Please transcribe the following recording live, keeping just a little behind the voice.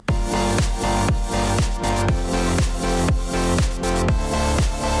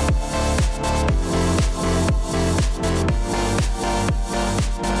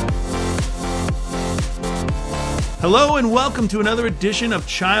Hello and welcome to another edition of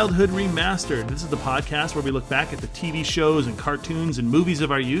Childhood Remastered. This is the podcast where we look back at the TV shows and cartoons and movies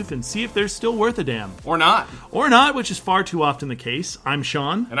of our youth and see if they're still worth a damn. Or not. Or not, which is far too often the case. I'm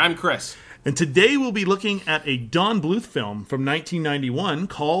Sean. And I'm Chris. And today we'll be looking at a Don Bluth film from 1991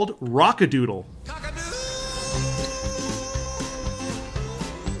 called Rock-a-Doodle.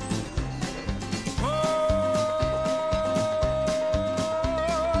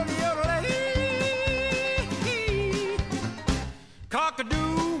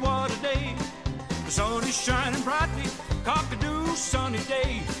 Cock-a-doo, what a day. The sun is shining brightly. Cock-a-doo, sunny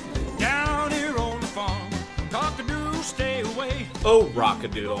day. Down here on the farm. Cock-a-doo, stay away. Oh,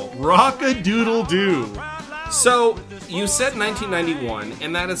 Rock-a-Doodle. Rock-a-doodle-doo. So, you said 1991,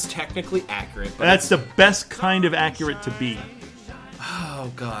 and that is technically accurate. But That's the best kind of accurate to be.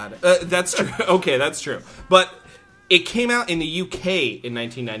 Oh, God. That's true. Okay, that's true. But it came out in the UK in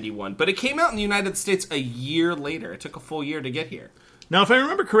 1991. But it came out in the United States a year later. It took a full year to get here. Now, if I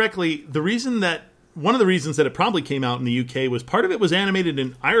remember correctly, one of the reasons that it probably came out in the UK was part of it was animated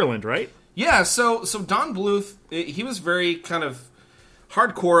in Ireland, right? Yeah, so Don Bluth, he was very kind of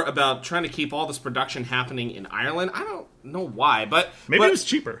hardcore about trying to keep all this production happening in Ireland. I don't know why, but Maybe it was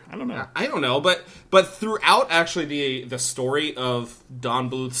cheaper. I don't know. I don't know, but throughout actually the story of Don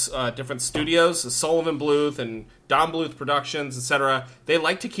Bluth's different studios, Sullivan Bluth and Don Bluth Productions, etc., they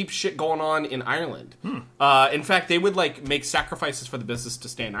like to keep shit going on in Ireland. In fact, they would make sacrifices for the business to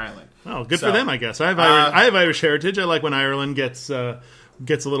stay in Ireland. Oh, good for them, I guess. I have Irish heritage. I like when Ireland gets a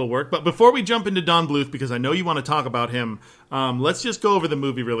little work. But before we jump into Don Bluth, because I know you want to talk about him, let's just go over the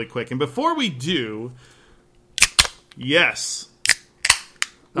movie really quick. And before we do, yes,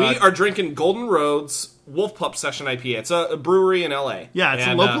 we are drinking Golden Road's Wolf Pup Session IPA. It's a brewery in LA. Yeah, it's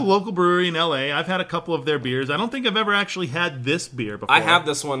a local brewery in LA. I've had a couple of their beers. I don't think I've ever actually had this beer before. I have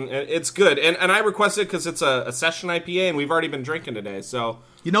this one. It's good. And I requested it because it's a session IPA, and we've already been drinking today, so...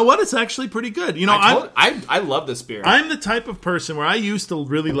 You know what? It's actually pretty good. You know, I love this beer. I'm the type of person where I used to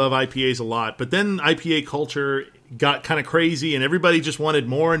really love IPAs a lot, but then IPA culture got kind of crazy, and everybody just wanted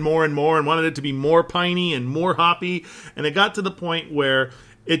more and more and more, and wanted it to be more piney and more hoppy, and it got to the point where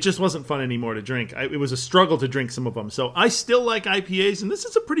it just wasn't fun anymore to drink. It was a struggle to drink some of them. So I still like IPAs, and this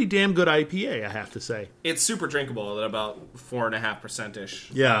is a pretty damn good IPA, I have to say. It's super drinkable at about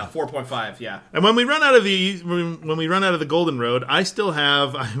 4.5%-ish. Yeah. 4.5, yeah. And when we run out of the Golden Road,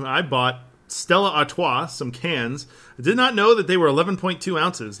 I bought Stella Artois, some cans. I did not know that they were 11.2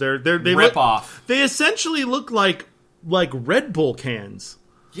 ounces. They Rip off. They essentially look like Red Bull cans.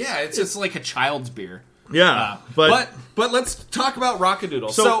 Yeah, it's just like a child's beer. Yeah, but let's talk about Rock-a-Doodle.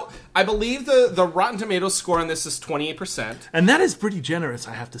 So I believe the Rotten Tomatoes score on this is 28%. And that is pretty generous,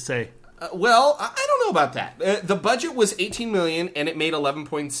 I have to say. Well, I don't know about that. The budget was $18 million, and it made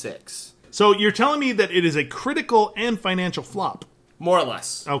 11.6. So you're telling me that it is a critical and financial flop? More or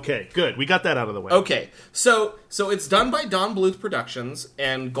less. Okay, good. We got that out of the way. Okay, so it's done by Don Bluth Productions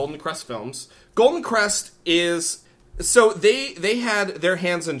and Golden Crest Films. Golden Crest is... So they had their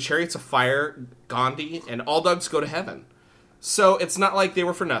hands in Chariots of Fire, Gandhi, and All Dogs Go to Heaven. So it's not like they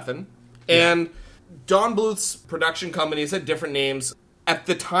were for nothing. Yeah. And Don Bluth's production companies had different names. At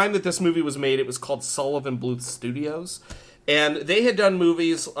the time that this movie was made, it was called Sullivan Bluth Studios. And they had done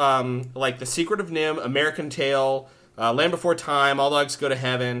movies like The Secret of Nim, American Tail, Land Before Time, All Dogs Go to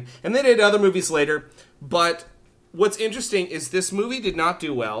Heaven. And they did other movies later. But what's interesting is this movie did not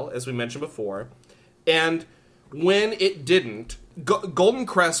do well, as we mentioned before. And when it didn't, Golden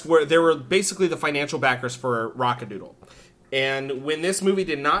Crest, they were basically the financial backers for Rock-a-Doodle. And when this movie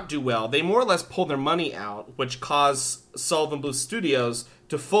did not do well, they more or less pulled their money out, which caused Sullivan Bluth Studios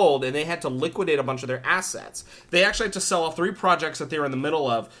to fold, and they had to liquidate a bunch of their assets. They actually had to sell off 3 projects that they were in the middle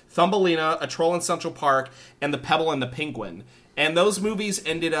of: Thumbelina, A Troll in Central Park, and The Pebble and the Penguin. And those movies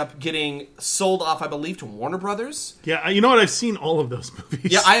ended up getting sold off, I believe, to Warner Brothers. Yeah, you know what? I've seen all of those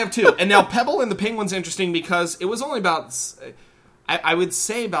movies. Yeah, I have too. And now Pebble and the Penguin's interesting because it was only about, I would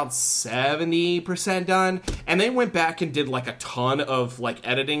say, about 70% done. And they went back and did a ton of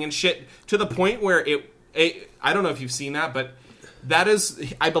editing and shit to the point where I don't know if you've seen that, but that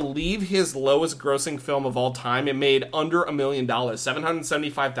is, I believe, his lowest grossing film of all time. It made under $1 million,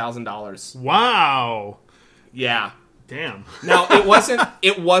 $775,000. Wow. Yeah. Damn. Now, it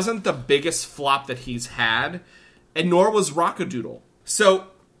wasn't the biggest flop that he's had, and nor was Rock-a-Doodle. So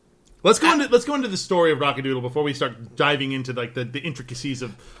let's go into the story of Rock-a-Doodle before we start diving into the intricacies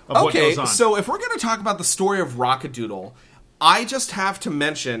of what goes on. Okay, so if we're going to talk about the story of Rock-a-Doodle, I just have to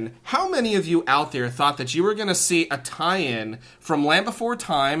mention, how many of you out there thought that you were going to see a tie-in from Land Before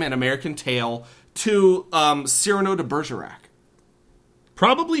Time and American Tail to Cyrano de Bergerac?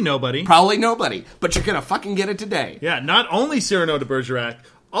 Probably nobody. Probably nobody. But you're gonna fucking get it today. Yeah, not only Cyrano de Bergerac,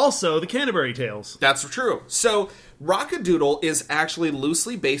 also the Canterbury Tales. That's true. So, Rockadoodle is actually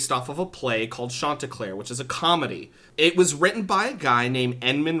loosely based off of a play called Chanticleer, which is a comedy. It was written by a guy named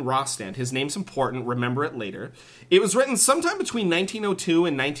Edmund Rostand. His name's important, remember it later. It was written sometime between 1902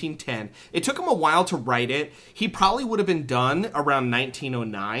 and 1910. It took him a while to write it. He probably would have been done around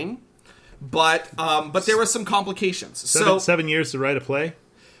 1909, but there were some complications. Seven years to write a play?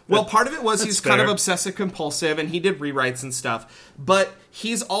 Well, part of it was he's kind of fair. obsessive-compulsive, and he did rewrites and stuff. But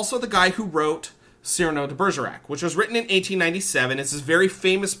he's also the guy who wrote Cyrano de Bergerac, which was written in 1897. It's this very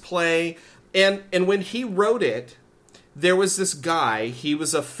famous play. And when he wrote it, there was this guy. He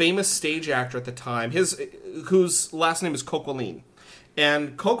was a famous stage actor at the time, whose last name is Coquelin.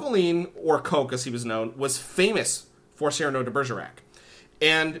 And Coquelin, or Coke as he was known, was famous for Cyrano de Bergerac.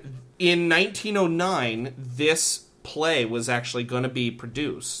 And in 1909, this play was actually going to be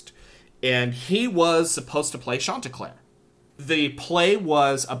produced, and he was supposed to play Chanticleer. The play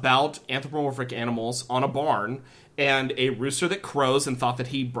was about anthropomorphic animals on a barn and a rooster that crows and thought that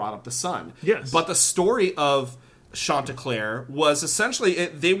he brought up the sun. Yes. But the story of Chanticleer was essentially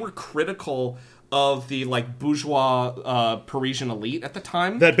they were critical of the bourgeois Parisian elite at the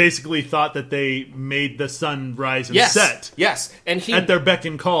time. That basically thought that they made the sun rise and Yes. set. Yes. And he At their beck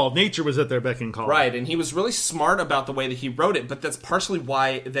and call. Nature was at their beck and call. Right, and he was really smart about the way that he wrote it, but that's partially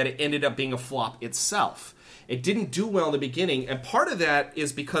why that it ended up being a flop itself. It didn't do well in the beginning, and part of that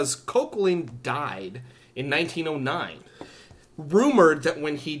is because Coquelin died in 1909. Rumored that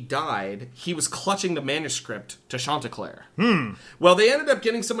when he died, he was clutching the manuscript to Chanticleer. Well, they ended up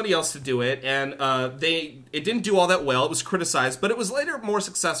getting somebody else to do it, and it didn't do all that well. It was criticized, but it was later more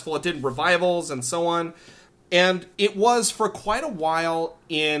successful. It did revivals and so on. And it was for quite a while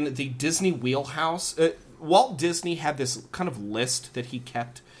in the Disney wheelhouse. Walt Disney had this kind of list that he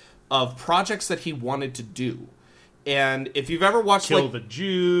kept of projects that he wanted to do. And if you've ever watched Kill the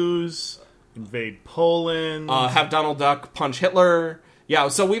Jews, invade Poland. have Donald Duck punch Hitler. Yeah,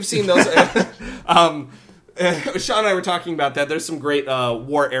 so we've seen those. Sean and I were talking about that. There's some great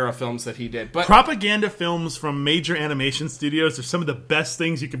war-era films that he did. But Propaganda films from major animation studios are some of the best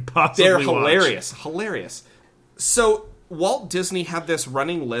things you could possibly they're watch. hilarious. So Walt Disney had this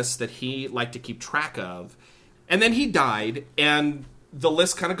running list that he liked to keep track of. And then he died, and the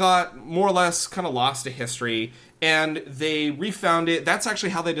list kind of got more or less kind of lost to history. And they refound it. That's actually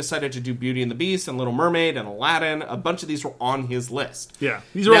how they decided to do Beauty and the Beast and Little Mermaid and Aladdin. A bunch of these were on his list. Yeah,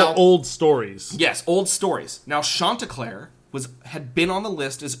 these are all old stories. Yes, old stories. Now, Chanticleer had been on the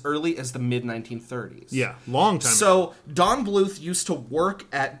list as early as the mid-1930s. Yeah, long time ago. So, Don Bluth used to work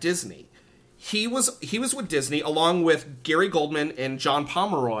at Disney. He was with Disney along with Gary Goldman and John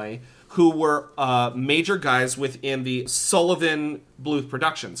Pomeroy, who were major guys within the Sullivan Bluth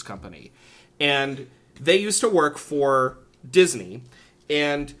Productions Company. And they used to work for Disney,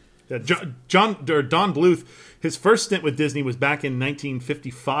 and Don Bluth, his first stint with Disney was back in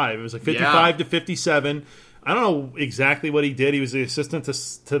 1955. It was like 55 to 57. I don't know exactly what he did. He was the assistant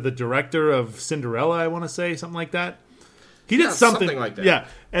to the director of Cinderella, I want to say, something like that. He did something like that. Yeah,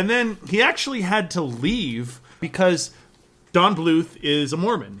 and then he actually had to leave because Don Bluth is a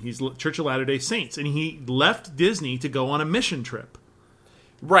Mormon. He's Church of Latter-day Saints, and he left Disney to go on a mission trip.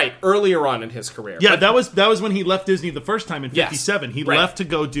 Right, earlier on in his career. Yeah, that was when he left Disney the first time in 57. Yes, He right. left to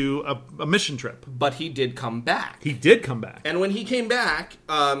go do a mission trip. But he did come back. He did come back. And when he came back,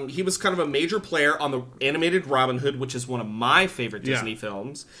 he was kind of a major player on the animated Robin Hood, which is one of my favorite Disney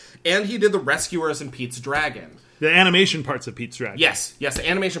films. And he did The Rescuers and Pete's Dragon. The animation parts of Pete's Dragon. Yes, the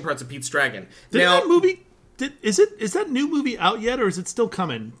animation parts of Pete's Dragon. That movie... Is that new movie out yet, or is it still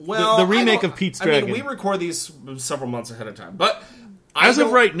coming? Well, the remake of Pete's Dragon. I mean, we record these several months ahead of time, but as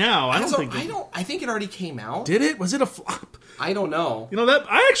of right now, I think it already came out. Did it? Was it a flop? I don't know. You know that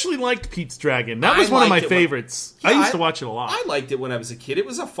I actually liked Pete's Dragon. That was one of my favorites. I used to watch it a lot. I liked it when I was a kid. It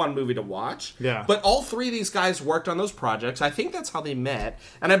was a fun movie to watch. Yeah. But all three of these guys worked on those projects. I think that's how they met,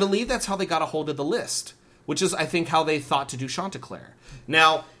 and I believe that's how they got a hold of the list, which is, I think, how they thought to do Chanticleer.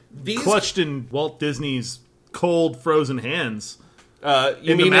 Now, these clutched in Walt Disney's cold, frozen hands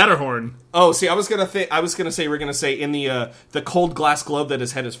in the Matterhorn. Oh, see, I was gonna say we're gonna say in the cold glass globe that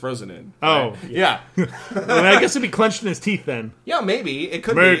his head is frozen in. Oh, yeah. I guess it'd be clenched in his teeth then. Yeah, maybe it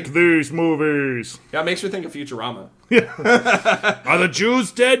could Make be. these movies. Yeah, it makes me think of Futurama. Are the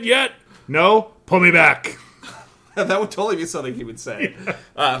Jews dead yet? No. Pull me back. That would totally be something he would say.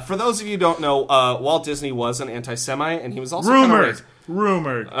 For those of you who don't know, Walt Disney was an anti-Semite, and he was also Rumor. kind of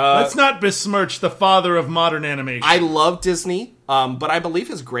Rumored. Let's not besmirch the father of modern animation. I love Disney, but I believe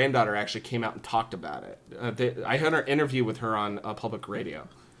his granddaughter actually came out and talked about it. I had an interview with her on public radio.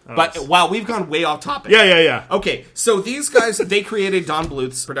 But wow, we've gone way off topic. Yeah. Okay, so these guys, they created Don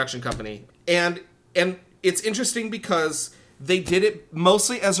Bluth's production company, and it's interesting because they did it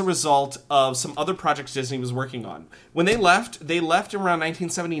mostly as a result of some other projects Disney was working on. When they left around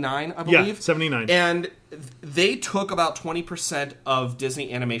 1979, I believe. Yeah, 79. And they took about 20% of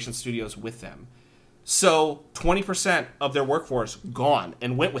Disney Animation Studios with them. So 20% of their workforce gone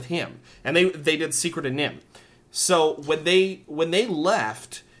and went with him. And they did Secret of NIMH. So when they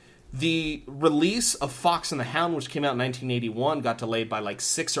left, the release of Fox and the Hound, which came out in 1981, got delayed by like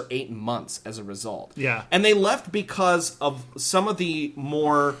 6 or 8 months as a result. Yeah. And they left because of some of the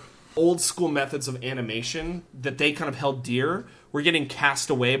more old school methods of animation that they kind of held dear were getting cast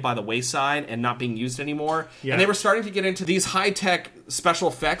away by the wayside and not being used anymore. Yeah. And they were starting to get into these high-tech special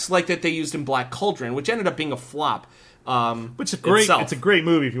effects like that they used in Black Cauldron, which ended up being a flop. Which is great. itself. It's a great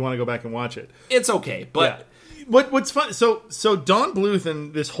movie if you want to go back and watch it. It's okay, but... Yeah. What's fun? So Don Bluth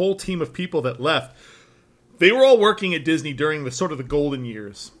and this whole team of people that left, they were all working at Disney during the sort of the golden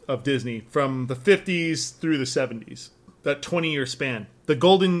years of Disney, from the 50s through the 70s. That 20-year span, the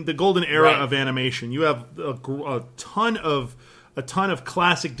golden era Right. of animation. You have a ton of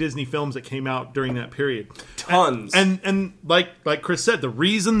classic Disney films that came out during that period. Tons. And like Chris said, the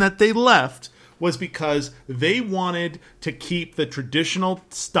reason that they left was because they wanted to keep the traditional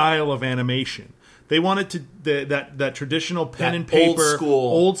style of animation. They wanted to that traditional pen That and paper,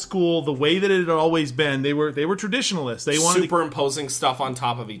 old school, the way that it had always been. They were traditionalists. They wanted superimposing stuff on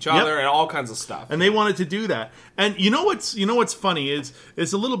top of each other and all kinds of stuff. and they wanted to do that. And you know what's funny is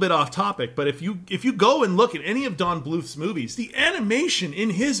it's a little bit off topic, but if you go and look at any of Don Bluth's movies, the animation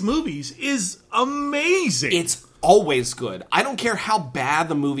in his movies is amazing. It's always good. I don't care how bad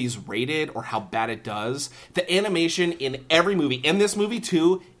the movie's rated or how bad it does. The animation in every movie, and this movie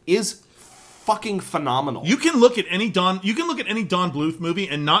too, is fucking phenomenal. You can look at any Don Bluth movie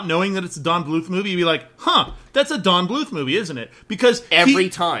and not knowing that it's a Don Bluth movie, you'd be like, "Huh, that's a Don Bluth movie, isn't it?" Because every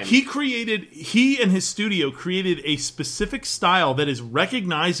time he and his studio created a specific style that is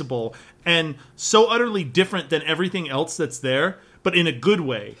recognizable and so utterly different than everything else that's there, but in a good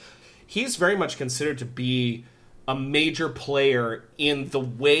way. He's very much considered to be a major player in the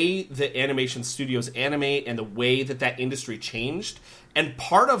way that animation studios animate and the way that industry changed. And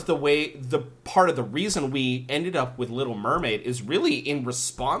part of the reason we ended up with Little Mermaid is really in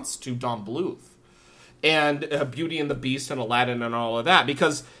response to Don Bluth and Beauty and the Beast and Aladdin and all of that.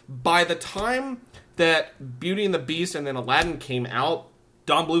 Because by the time that Beauty and the Beast and then Aladdin came out,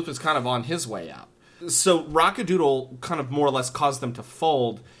 Don Bluth was kind of on his way out. So Rock-a-Doodle kind of more or less caused them to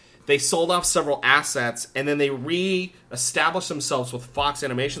fold. They sold off several assets, and then they re-established themselves with Fox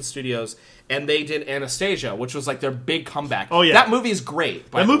Animation Studios, and they did Anastasia, which was like their big comeback. Oh, yeah. That movie is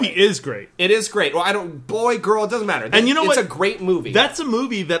great. That movie is great. It is great. Well, boy, girl, it doesn't matter. And you know it's what? a great movie. That's a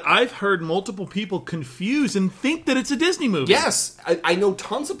movie that I've heard multiple people confuse and think that it's a Disney movie. Yes, I know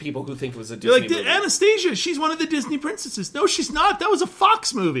tons of people who think it was a You're Disney like, movie. Anastasia, she's one of the Disney princesses. No, she's not. That was a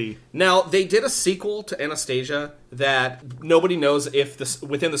Fox movie. Now, they did a sequel to Anastasia that nobody knows if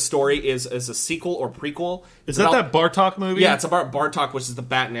within the story is a sequel or prequel. Is that Bartok movie? Yeah, it's about Bartok, which is the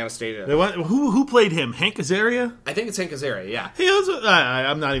bat in Anastasia. Who played him? Hank Azaria? I think it's Hank Azaria, yeah.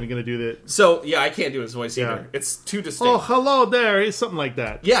 I'm not even going to do that. So, yeah, I can't do his voice either. Yeah. It's too distinct. Oh, hello there. It's something like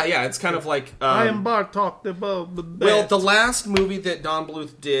that. Yeah, it's kind of like... I am Bartok, the well, the last movie that Don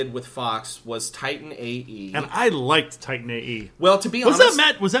Bluth did with Fox was Titan A.E. And I liked Titan A.E. Well, to be honest...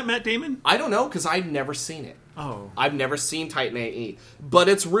 Was that Matt Damon? I don't know, because I've never seen it. Oh. I've never seen Titan A.E. But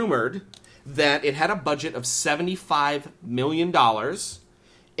it's rumored that it had a budget of $75 million,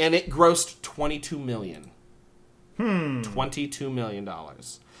 and it grossed $22 million. $22 million.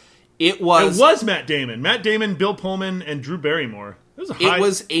 It was Matt Damon. Matt Damon, Bill Pullman, and Drew Barrymore. It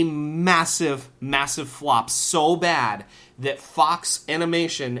was a massive, massive flop. So bad that Fox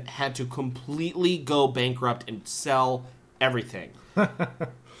Animation had to completely go bankrupt and sell everything.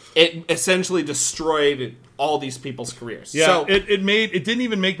 It essentially destroyed all these people's careers. Yeah, so, it didn't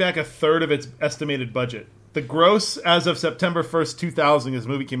even make back a third of its estimated budget. The gross as of September 1st, 2000, as the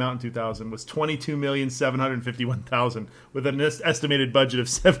movie came out in 2000, was $22,751,000 with an estimated budget of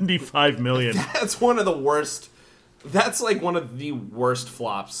 $75 million. That's one of the worst. That's like one of the worst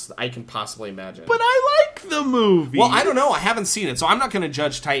flops I can possibly imagine. But I like the movie. Well, I don't know. I haven't seen it, so I'm not going to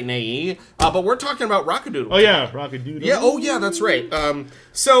judge Titan A.E. But we're talking about Rock-a-Doodle. Oh, yeah, Rock-a-Doodle. Yeah, oh, yeah, that's right.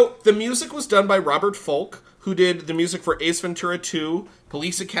 So the music was done by Robert Folk, who did the music for Ace Ventura 2,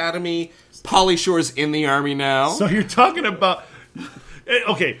 Police Academy, Pauly Shore's In the Army Now. So you're talking about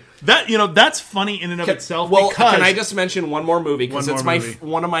Okay, that's funny in and of itself. Well, because can I just mention one more movie? Because One it's more movie.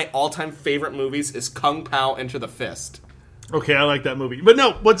 one of my all-time favorite movies is Kung Pao Enter the Fist. Okay, I like that movie. But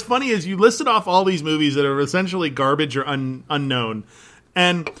no, what's funny is you listed off all these movies that are essentially garbage or unknown.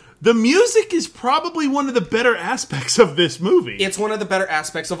 And the music is probably one of the better aspects of this movie. It's one of the better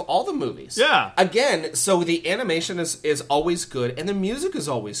aspects of all the movies. Yeah. Again, so the animation is always good, and the music is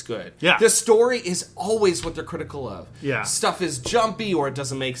always good. Yeah. The story is always what they're critical of. Yeah. Stuff is jumpy, or it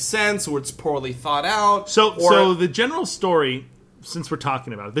doesn't make sense, or it's poorly thought out. So the general story, since we're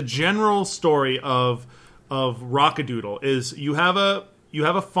talking about it, the general story of Rockadoodle is you have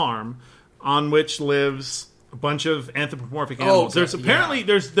a farm on which lives a bunch of anthropomorphic animals.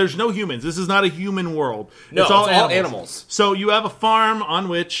 There's no humans. This is not a human world. No, it's all animals. So you have a farm on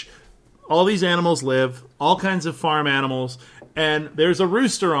which all these animals live, all kinds of farm animals, and there's a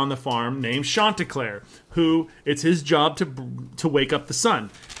rooster on the farm named Chanticleer, who it's his job to wake up the sun.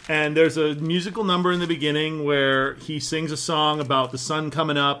 And there's a musical number in the beginning where he sings a song about the sun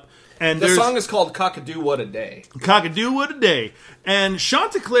coming up. And the song is called Cockadoo What a Day. Cockadoo What a Day. And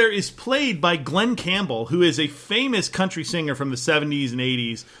Chanticleer is played by Glenn Campbell, who is a famous country singer from the 70s and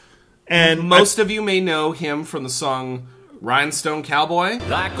 80s. And most of you may know him from the song Rhinestone Cowboy.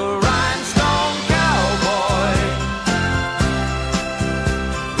 Like a rhinestone cowboy,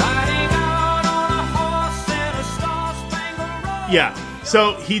 riding out on a horse in a star-spangled road. Yeah.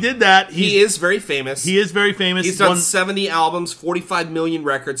 So he did that. He is very famous. He is very famous. He's done 70 albums, 45 million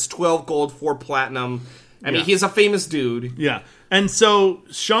records, 12 gold, 4 platinum. I mean, he's a famous dude. Yeah. And so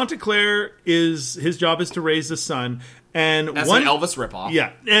Chanticleer his job is to raise the sun. And That's an Elvis ripoff.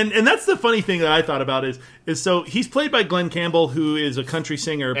 Yeah. And that's the funny thing that I thought about is so he's played by Glenn Campbell, who is a country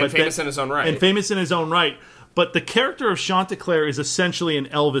singer. And famous in his own right. And famous in his own right. But the character of Chanticleer is essentially an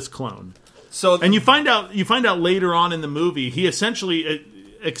Elvis clone. And you find out later on in the movie, he essentially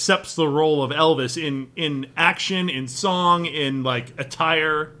accepts the role of Elvis in action, in song, in like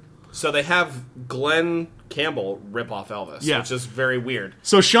attire. So they have Glenn Campbell rip off Elvis, which is very weird.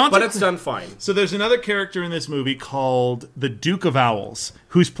 But it's done fine. So there's another character in this movie called the Duke of Owls,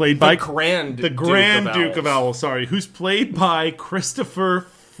 who's played by the Grand Duke of Owls. Sorry, who's played by Christopher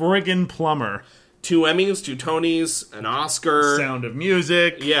friggin' Plummer. 2 Emmys, 2 Tonys, an Oscar, Sound of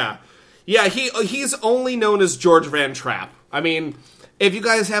Music. Yeah. Yeah, he's only known as George Van Trapp. I mean, if you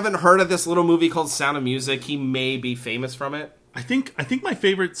guys haven't heard of this little movie called Sound of Music, he may be famous from it. I think my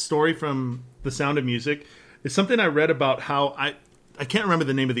favorite story from The Sound of Music is something I read about how I can't remember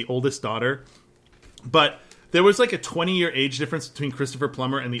the name of the oldest daughter, but there was like a 20-year age difference between Christopher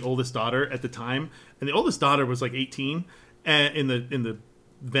Plummer and the oldest daughter at the time, and the oldest daughter was like 18 in the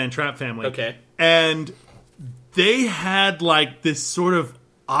Van Trapp family. Okay. And they had like this sort of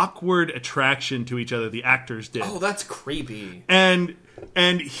awkward attraction to each other, the actors did. Oh, that's creepy. And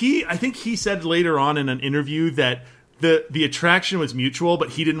I think he said later on in an interview that the attraction was mutual,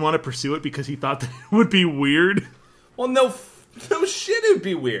 but he didn't want to pursue it because he thought that it would be weird. Well, no shit, it'd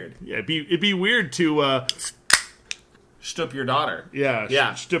be weird. Yeah, it'd be weird to shtup your daughter. Yeah.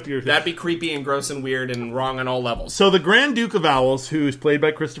 Shtup your. That'd be creepy and gross and weird and wrong on all levels. So the Grand Duke of Owls, who's played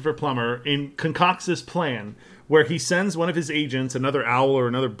by Christopher Plummer, concocts this plan where he sends one of his agents, another owl or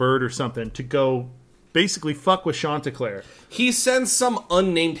another bird or something, to go basically fuck with Chanticleer. He sends some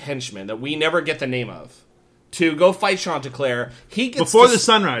unnamed henchman that we never get the name of to go fight Chanticleer. He gets before the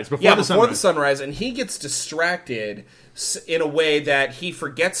sunrise, and he gets distracted in a way that he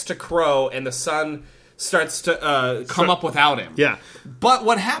forgets to crow, and the sun starts to come up without him. Yeah. But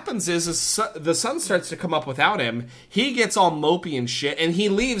what happens is the sun starts to come up without him. He gets all mopey and shit, and he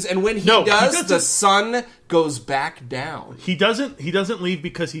leaves. And when he does, the sun goes back down. He doesn't leave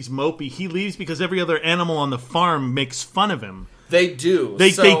because he's mopey. He leaves because every other animal on the farm makes fun of him. They do.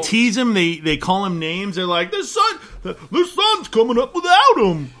 They tease him. They call him names. They're like, the sun's coming up without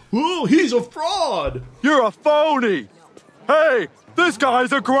him. Oh, he's a fraud. You're a phony. Hey, this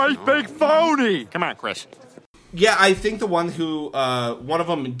guy's a great big phony. Come on, Chris. Yeah, I think the one one of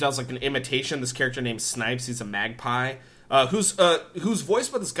them does like an imitation. This character named Snipes. He's a magpie. Who's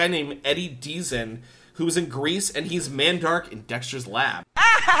voiced by this guy named Eddie Deezen, who was in Grease, and he's Mandark in Dexter's Lab.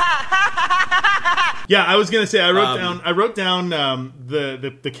 Yeah, I was gonna say I wrote down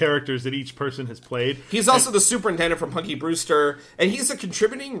the characters that each person has played. He's also the superintendent from Punky Brewster, and he's a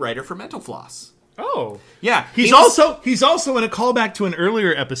contributing writer for Mental Floss. Oh, yeah. He's also in a callback to an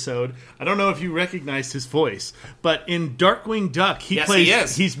earlier episode. I don't know if you recognized his voice, but in Darkwing Duck,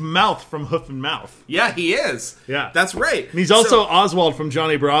 he's Mouth from Hoof and Mouth. Yeah, he is. Yeah, that's right. And he's also Oswald from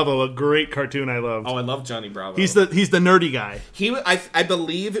Johnny Bravo, a great cartoon I loved. Oh, I love Johnny Bravo. He's the nerdy guy. I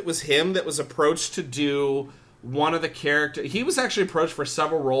believe it was him that was approached to do one of the characters... He was actually approached for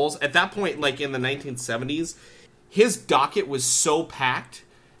several roles. At that point, like in the 1970s, his docket was so packed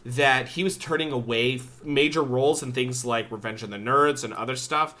that he was turning away major roles in things like Revenge of the Nerds and other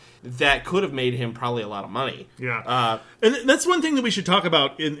stuff that could have made him probably a lot of money. Yeah. And that's one thing that we should talk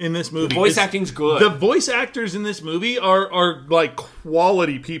about in this movie. The voice acting's good. The voice actors in this movie are like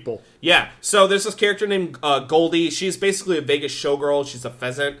quality people. Yeah. So there's this character named Goldie. She's basically a Vegas showgirl. She's a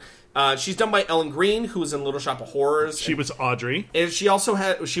pheasant. She's done by Ellen Greene, who was in Little Shop of Horrors. She was Audrey. And she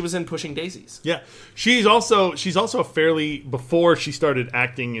was in Pushing Daisies. Yeah. She's also a fairly, before she started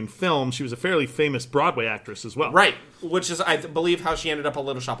acting in film, she was a fairly famous Broadway actress as well. Right. Which is, I believe, how she ended up at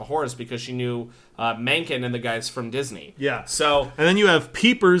Little Shop of Horrors, because she knew Menken and the guys from Disney. Yeah. So... And then you have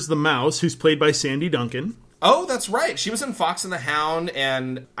Peepers the Mouse, who's played by Sandy Duncan. Oh, that's right. She was in Fox and the Hound,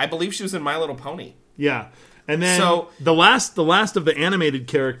 and I believe she was in My Little Pony. Yeah. And then the last of the animated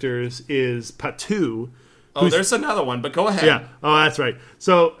characters is Patu. Oh, there's another one, but go ahead. Yeah. Oh, that's right.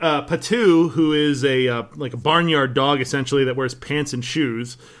 So Patu, who is like a barnyard dog essentially that wears pants and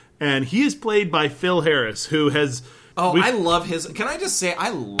shoes, and he is played by Phil Harris, who has. I love his. Can I just say I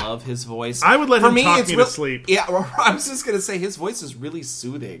love his voice? I would let him talk me to sleep. Yeah, I was just gonna say his voice is really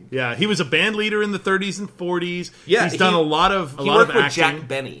soothing. Yeah, he was a band leader in the 30s and 40s. Yeah, he's done a lot of acting. He worked with Jack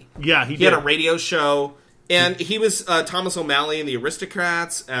Benny. Yeah, he had a radio show. And he was Thomas O'Malley in The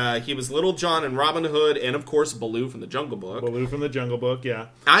Aristocrats. He was Little John in Robin Hood, and of course Baloo from the Jungle Book. Baloo from the Jungle Book, yeah.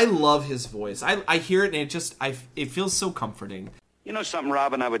 I love his voice. I hear it, and it feels so comforting. You know something,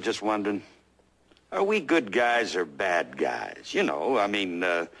 Robin? I was just wondering, are we good guys or bad guys? You know, I mean,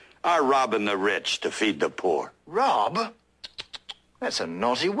 are robbing the rich to feed the poor? Rob? That's a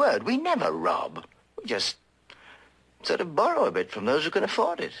naughty word. We never rob. We just sort of borrow a bit from those who can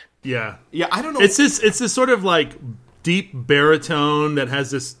afford it. Yeah. Yeah, I don't know. It's this sort of like deep baritone that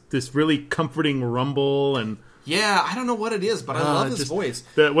has this really comforting rumble, and yeah, I don't know what it is, but I love his voice.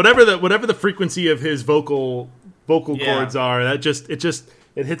 Whatever the frequency of his vocal cords are,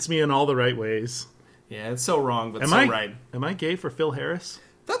 it hits me in all the right ways. Yeah, it's so wrong, but right. Am I gay for Phil Harris?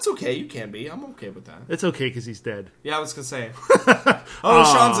 That's okay. You can be. I'm okay with that. It's okay because he's dead. Yeah, I was going to say.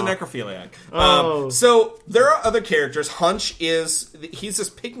 Sean's a necrophiliac. So there are other characters. Hunch he's this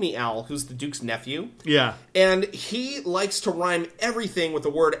pygmy owl who's the Duke's nephew. Yeah. And he likes to rhyme everything with the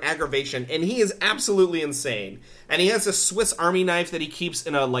word aggravation, and he is absolutely insane. And he has a Swiss Army knife that he keeps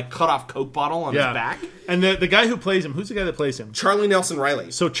in a cut-off Coke bottle on his back. And the guy who plays him, who's the guy that plays him? Charlie Nelson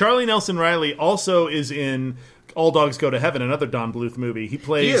Riley. So Charlie Nelson Riley also is in All Dogs Go to Heaven, another Don Bluth movie. He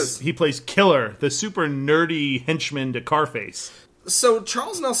plays Killer, the super nerdy henchman to Carface. So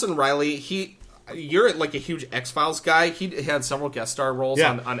Charles Nelson Riley, you're like a huge X-Files guy. He had several guest star roles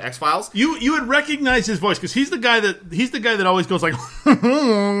on X-Files. You would recognize his voice because he's the guy that always goes like.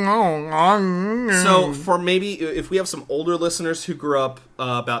 So for maybe if we have some older listeners who grew up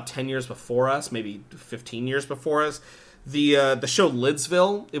about 10 years before us, maybe 15 years before us, the show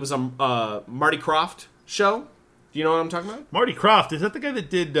Lidsville, it was a Marty Krofft show. Do you know what I'm talking about? Marty Krofft, is that the guy that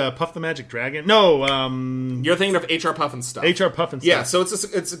did Puff the Magic Dragon? No, you're thinking of H.R. Puffenstuff. H.R. Puffenstuff. Yeah, so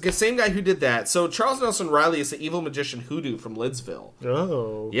it's the same guy who did that. So Charles Nelson Riley is the evil magician Hoodoo from Lidsville.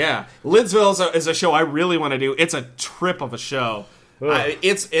 Oh. Yeah. Lidsville is a show I really want to do. It's a trip of a show.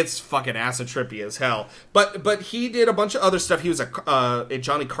 It's fucking acid trippy as hell. But he did a bunch of other stuff. He was a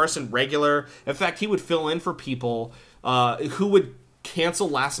Johnny Carson regular. In fact, he would fill in for people who would cancel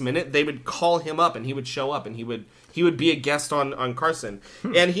last minute. They would call him up and he would show up and he would be a guest on Carson.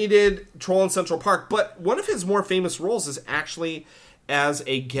 And he did Troll in Central Park. But one of his more famous roles is actually as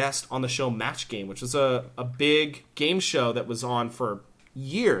a guest on the show Match Game, which was a big game show that was on for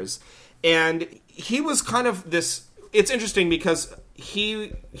years. And he was kind of this... It's interesting because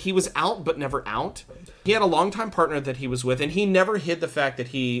he was out but never out. He had a longtime partner that he was with, and he never hid the fact that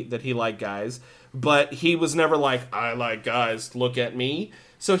he liked guys. But he was never like, I like guys, look at me.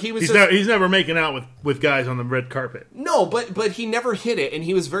 So he's never making out with guys on the red carpet. No, but he never hid it, and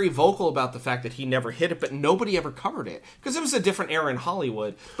he was very vocal about the fact that he never hid it, but nobody ever covered it because it was a different era in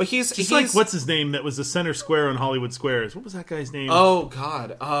Hollywood. But he's like what's his name that was the center square on Hollywood Squares? What was that guy's name? Oh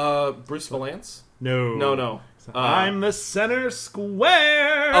God, Bruce Villains? No. I'm the center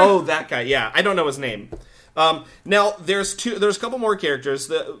square. Oh, that guy. Yeah, I don't know his name. Now there's a couple more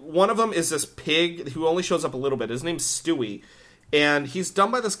characters. One of them is this pig who only shows up a little bit. His name's Stewie. And he's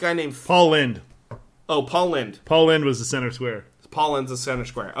done by this guy named... Paul Lynde. Oh, Paul Lynde. Paul Lynde was the center square. Paul Lynde's the center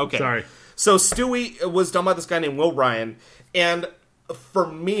square. Okay. Sorry. So Stewie was done by this guy named Will Ryan. And for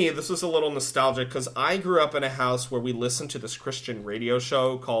me, this was a little nostalgic because I grew up in a house where we listened to this Christian radio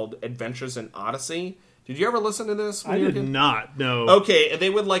show called Adventures in Odyssey. Did you ever listen to this? When I you were did a kid? not. No. Okay, and they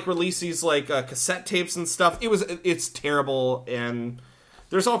would like release these like cassette tapes and stuff. It's terrible, and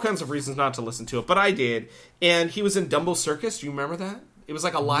there's all kinds of reasons not to listen to it, but I did. And he was in Dumbo Circus. Do you remember that? It was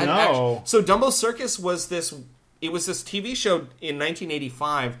like a live action. So Dumbo Circus was this. It was this TV show in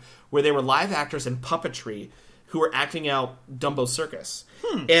 1985 where they were live actors in puppetry who were acting out Dumbo Circus.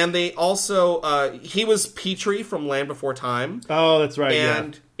 And they also he was Petrie from Land Before Time. Oh, that's right.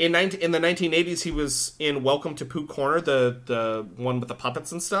 And in the 1980s, he was in Welcome to Pooh Corner, the one with the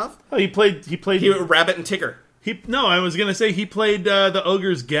puppets and stuff. Oh, he played Rabbit and Tigger. No, I was gonna say he played the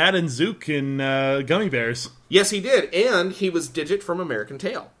ogres Gad and Zook in Gummy Bears. Yes, he did, and he was Digit from American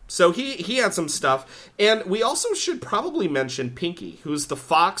Tail. So he had some stuff, and we also should probably mention Pinky, who's the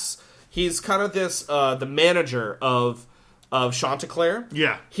fox. He's kind of this the manager of Chanticleer.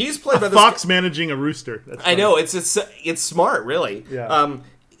 Yeah, he's played by this fox managing a rooster. That's funny. I know it's smart, really. Yeah.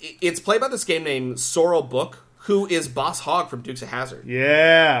 It's played by this game named Sorrel Book, who is Boss Hogg from Dukes of Hazzard.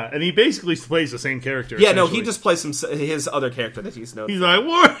 Yeah, and he basically plays the same character. Yeah, no, he just plays his other character that he's known. He's like,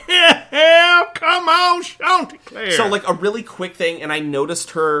 "What the hell? Come on, Chanticleer." So, like, a really quick thing, and I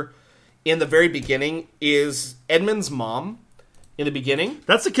noticed her in the very beginning, is Edmund's mom in the beginning.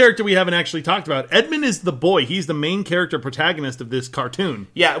 That's the character we haven't actually talked about. Edmund is the boy. He's the main character protagonist of this cartoon.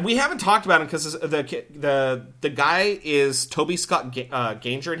 Yeah, we haven't talked about him because the guy is Toby Scott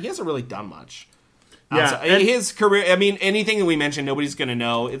Ganger, and he hasn't really done much. Yeah, his career. I mean, anything that we mention, nobody's going to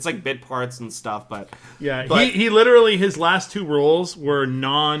know. It's like bit parts and stuff, but yeah, he literally his last two roles were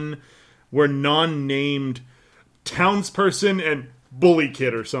non-named townsperson and bully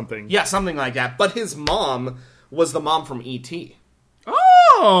kid or something. Yeah, something like that. But his mom was the mom from E.T.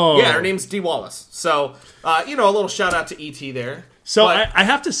 Oh, yeah, her name's Dee Wallace. So a little shout out to E.T. there. So I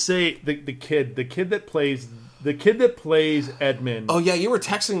have to say the kid that plays Edmund. Oh yeah, you were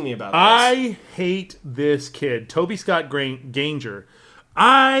texting me about this. I hate this kid, Toby Scott Ganger.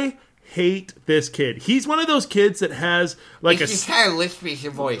 I hate this kid. He's one of those kids that has like he's kind of lispy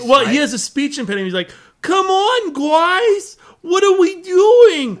voice. Well, right? He has a speech impediment. He's like, "Come on, guys, what are we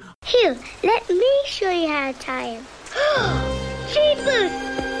doing?" Here, let me show you how to tie him. Jeepers!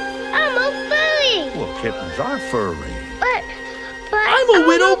 I'm a furry! Well, kittens are furry. But I'm a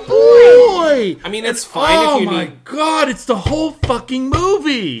widow boy! I mean, it's fine if you need... Oh my god, it's the whole fucking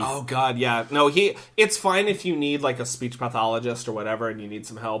movie! Oh god, yeah. No, it's fine if you need, like, a speech pathologist or whatever and you need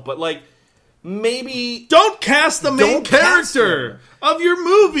some help, but, like, maybe... Don't cast the main character of your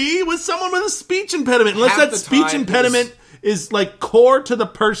movie with someone with a speech impediment, unless that speech impediment is like core to the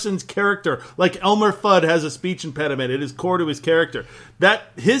person's character. Like Elmer Fudd has a speech impediment; it is core to his character. That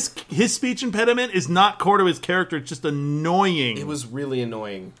his speech impediment is not core to his character; it's just annoying. It was really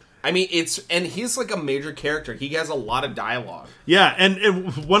annoying. I mean, and he's like a major character. He has a lot of dialogue. Yeah,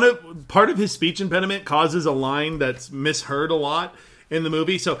 and part of his speech impediment causes a line that's misheard a lot in the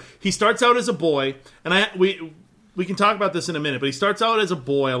movie. So he starts out as a boy, and we can talk about this in a minute. But he starts out as a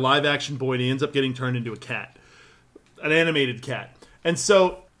boy, a live action boy, and he ends up getting turned into a cat. An animated cat. And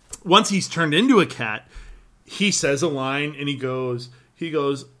so once he's turned into a cat, he says a line and he goes,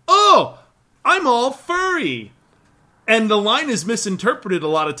 "Oh, I'm all furry." And the line is misinterpreted a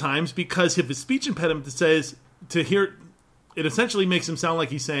lot of times because if his speech impediment says to hear, it essentially makes him sound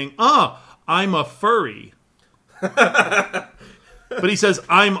like he's saying, "Oh, I'm a furry." But he says,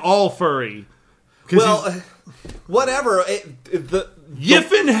 "I'm all furry." Well, whatever.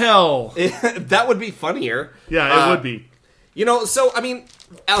 Yiffin hell. That would be funnier. Yeah, it would be. So, I mean,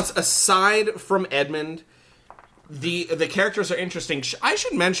 aside from Edmund, the characters are interesting. I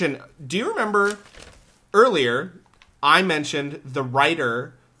should mention, do you remember earlier I mentioned the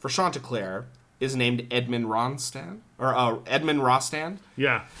writer for Chanticleer is named Edmund Ronstand? Or Edmund Rostand?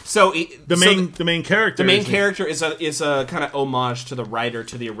 Yeah. So the main character. The main character is a kind of homage to the writer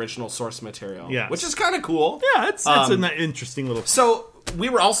to the original source material. Yeah. Which is kind of cool. Yeah, it's an interesting little. So we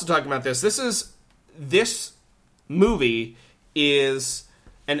were also talking about this. This movie is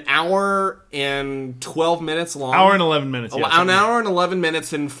an hour and 12 minutes long. Hour and 11 minutes. Yeah, an hour and 11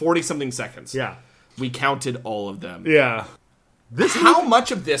 minutes and 40 something seconds. Yeah. We counted all of them. Yeah. How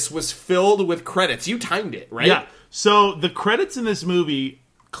much of this was filled with credits? You timed it, right? Yeah. So the credits in this movie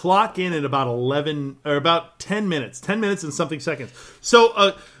clock in at about 10 minutes and something seconds.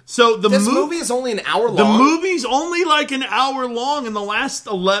 So this movie is only an hour long. The movie's only like an hour long, and the last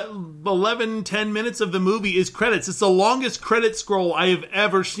 10 minutes of the movie is credits. It's the longest credit scroll I have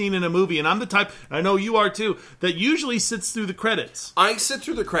ever seen in a movie, and I'm the type, I know you are too, that usually sits through the credits. I sit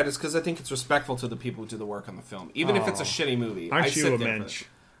through the credits because I think it's respectful to the people who do the work on the film, even if it's a shitty movie. Aren't you a mensch?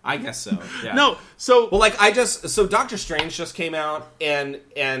 I guess so. Yeah. No, so Well, like Doctor Strange just came out, and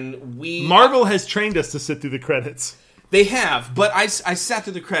we Marvel has trained us to sit through the credits. They have, but I sat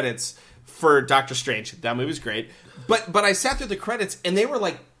through the credits for Doctor Strange. That movie's great, but I sat through the credits, and they were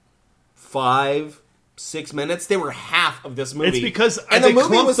like 5-6 minutes. They were half of this movie. It's because and they the movie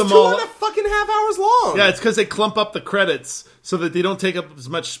clumped was them 2.5 hours long. Yeah, it's because they clump up the credits so that they don't take up as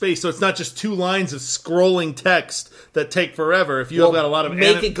much space. So it's not just 2 lines of scrolling text that take forever. If you have got a lot of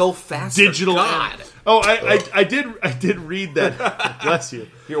make it go faster. digital. God. I did read that. Bless you.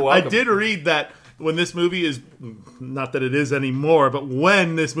 You're welcome. I did read that when this movie is, not that it is anymore, but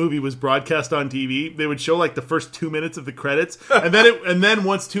when this movie was broadcast on TV, they would show like the first 2 minutes of the credits, and then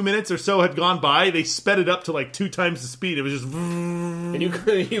once 2 minutes or so had gone by, they sped it up to like 2 times the speed. It was just, And you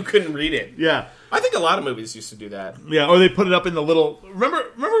couldn't read it. yeah. I think a lot of movies used to do that. Yeah, or they put it up in the little. Remember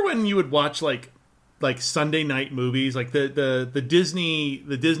when you would watch like Sunday night movies, like the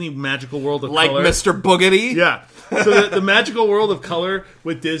Disney Magical World of Like Color, Mr. Boogedy? Yeah, so the Magical World of Color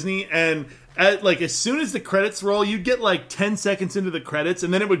with Disney, and as soon as the credits roll, you'd get like 10 seconds into the credits,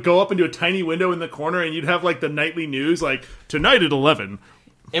 and then it would go up into a tiny window in the corner, and you'd have like the nightly news, like tonight at 11.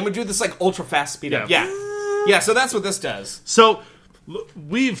 And would do this like ultra fast speed up. Yeah. Yeah, so that's what this does. So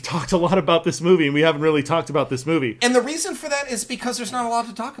we've talked a lot about this movie, and we haven't really talked about this movie. And the reason for that is because there's not a lot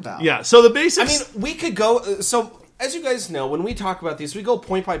to talk about. Yeah, so the basics. I mean, we could go. So, as you guys know, when we talk about these, we go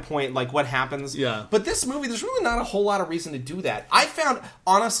point by point, like what happens. Yeah. But this movie, there's really not a whole lot of reason to do that. I found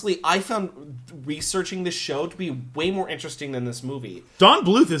researching this show to be way more interesting than this movie. Don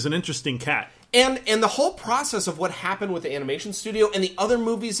Bluth is an interesting cat. And the whole process of what happened with the animation studio and the other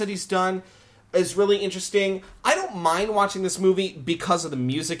movies that he's done is really interesting. I don't mind watching this movie because of the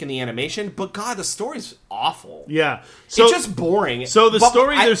music and the animation, but God, the story's awful. Yeah, so it's just boring. So the But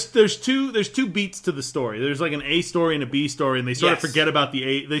story, there's two beats to the story. There's like an A story and a B story, and they sort of forget about the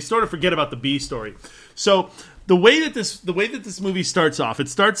A. They sort of forget about the B story. So the way that this movie starts off, it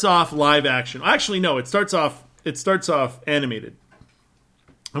starts off live action. Actually, no, it starts off animated.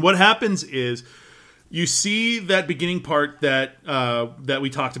 And what happens is, you see that beginning part that we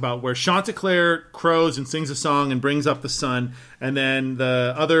talked about, where Chanticleer crows and sings a song and brings up the sun, and then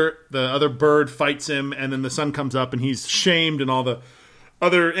the other bird fights him, and then the sun comes up and he's shamed, and all the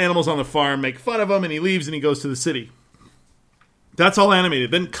other animals on the farm make fun of him, and he leaves and he goes to the city. That's all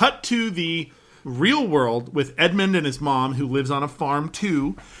animated. Then cut to the real world with Edmund and his mom, who lives on a farm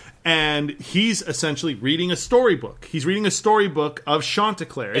too. And he's essentially reading a storybook. He's reading a storybook of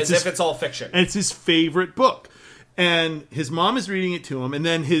Chanticleer. As if it's all fiction. And it's his favorite book. And his mom is reading it to him. And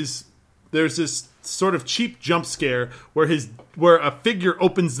then there's this sort of cheap jump scare where a figure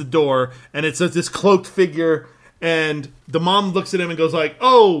opens the door. And it's this cloaked figure. And the mom looks at him and goes like,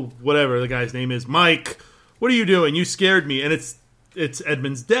 "Oh, whatever the guy's name is, Mike. What are you doing? You scared me." And it's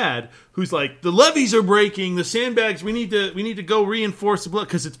Edmund's dad, who's like, "The levees are breaking, the sandbags, we need to go reinforce the blood,"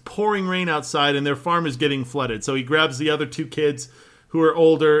 because it's pouring rain outside and their farm is getting flooded. So he grabs the other 2 kids who are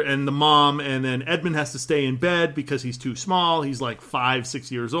older and the mom, and then Edmund has to stay in bed because he's too small. He's like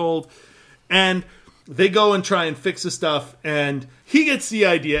 5-6 years old. And they go and try and fix the stuff, and he gets the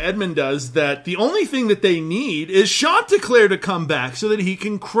idea, Edmund does, that the only thing that they need is Chanticleer to come back so that he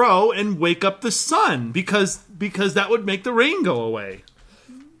can crow and wake up the sun, because that would make the rain go away.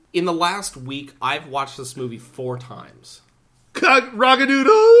 In the last week, I've watched this movie 4 times. Ragadoodle!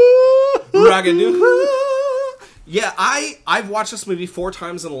 Ragadoodle! Yeah, I've watched this movie 4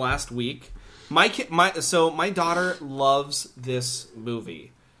 times in the last week. So my daughter loves this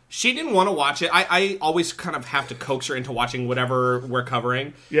movie. She didn't want to watch it. I always kind of have to coax her into watching whatever we're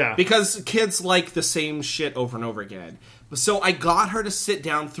covering. Yeah. Because kids like the same shit over and over again. So I got her to sit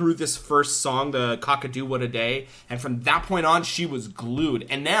down through this first song, the Cockadoo What a Day, and from that point on, she was glued.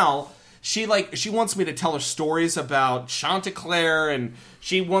 And now she wants me to tell her stories about Chanticleer, and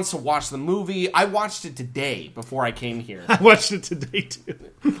she wants to watch the movie. I watched it today before I came here. I watched it today too.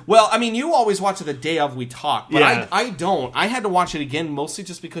 Well, I mean, you always watch it the day of we talk, but Yeah. I don't. I had to watch it again, mostly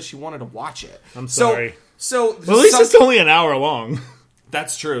just because she wanted to watch it. I'm sorry. So Well, at least it's only an hour long.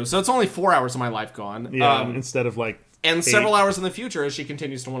 That's true. So it's only 4 hours of my life gone. Yeah, instead of like and 8. several hours in the future as she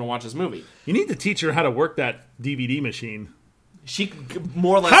continues to want to watch this movie. You need to teach her how to work that DVD machine. She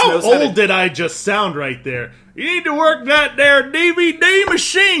more or less How knows old did I just sound right there? You need to work that there DVD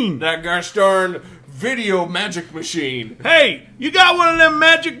machine. that gosh darn video magic machine. Hey, you got one of them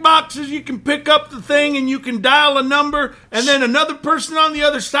magic boxes you can pick up the thing and you can dial a number and then another person on the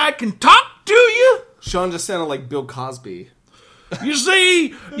other side can talk to you? Sean just sounded like Bill Cosby. You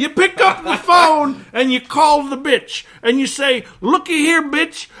see, you pick up the phone and you call the bitch and you say, looky here,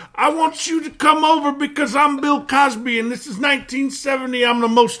 bitch, I want you to come over because I'm Bill Cosby and this is 1970. I'm the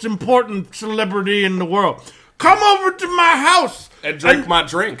most important celebrity in the world. Come over to my house. And drink my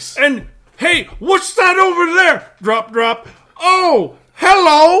drinks. And, hey, what's that over there? Drop, drop. Oh,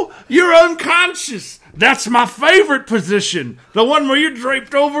 hello, you're unconscious. That's my favorite position. The one where you're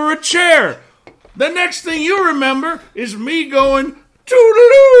draped over a chair. The next thing you remember is me going,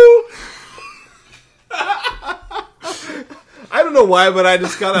 toodaloo. I don't know why, but I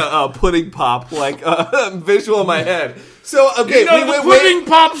just got a pudding pop, visual in my head. So, okay. The pudding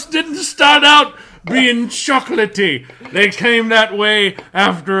pops didn't start out being chocolatey. They came that way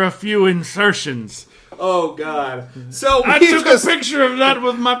after a few insertions. Oh, God. So I took a picture of that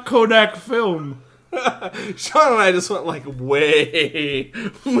with my Kodak film. Sean and I just went way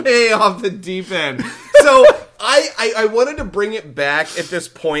off the deep end. So I wanted to bring it back at this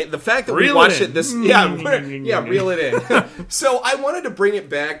point. The fact that we watched it this reel it in. So I wanted to bring it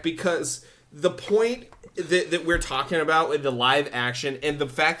back because the point that we're talking about with the live action and the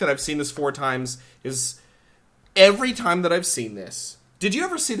fact that I've seen this 4 times is every time that I've seen this. Did you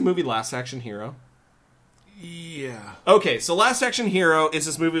ever see the movie Last Action Hero? Yeah. Okay, so Last Action Hero is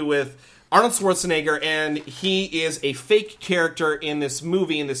this movie with Arnold Schwarzenegger, and he is a fake character in this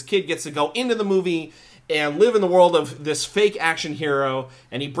movie, and this kid gets to go into the movie and live in the world of this fake action hero,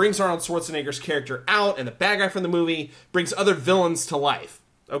 and he brings Arnold Schwarzenegger's character out, and the bad guy from the movie brings other villains to life.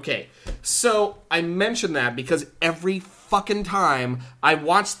 Okay, so I mention that because every fucking time I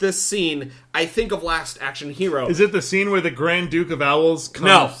watch this scene, I think of Last Action Hero. Is it the scene where the Grand Duke of Owls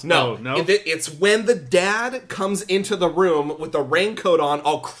comes? No. No? It's when the dad comes into the room with the raincoat on,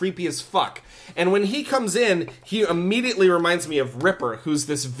 all creepy as fuck. And when he comes in, he immediately reminds me of Ripper, who's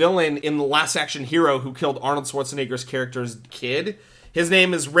this villain in The Last Action Hero who killed Arnold Schwarzenegger's character's kid. His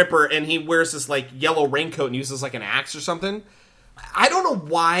name is Ripper, and he wears this, yellow raincoat and uses, an axe or something. I don't know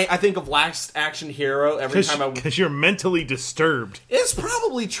why I think of Last Action Hero every time because you're mentally disturbed. It's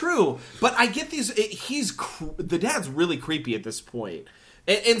probably true, but I get these. The dad's really creepy at this point,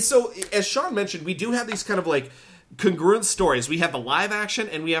 and so as Sean mentioned, we do have these kind of congruent stories. We have the live action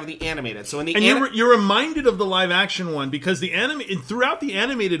and we have the animated. So in the you're reminded of the live action one because throughout the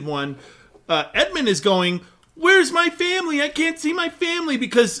animated one, Edmund is going, where's my family? I can't see my family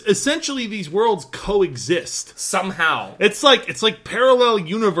because essentially these worlds coexist somehow. It's like parallel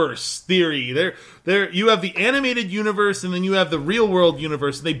universe theory. There you have the animated universe and then you have the real world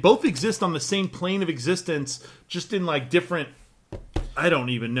universe. They both exist on the same plane of existence, just in different. I don't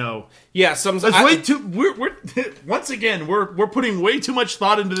even know. Yeah, We're once again we're putting way too much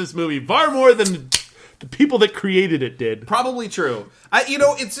thought into this movie, far more than the people that created it did. Probably true.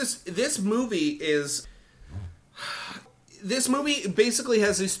 It's just this movie basically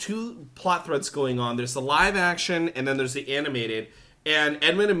has these 2 plot threads going on. There's the live action, and then there's the animated. And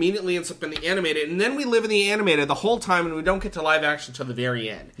Edmund immediately ends up in the animated, and then we live in the animated the whole time, and we don't get to live action until the very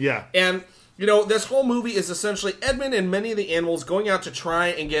end. Yeah. And, this whole movie is essentially Edmund and many of the animals going out to try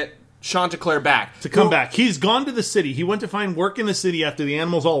and get Chanticleer back. To come back. He's gone to the city. He went to find work in the city after the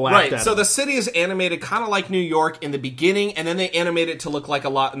animals all laughed at him. So the city is animated kind of like New York in the beginning, and then they animate it to look like a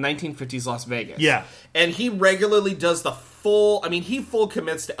lot 1950s Las Vegas. Yeah. And he regularly does the he full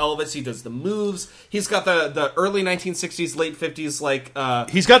commits to Elvis. He does the moves. He's got the early 1960s, late 50s,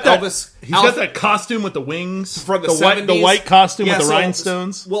 he's got that Elvis. Got that costume with the wings from the 70s. The white costume with the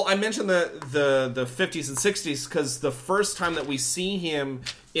rhinestones. Well, I mentioned the 50s and 60s because the first time that we see him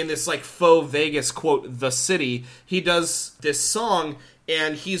in this faux Vegas, quote, the city, he does this song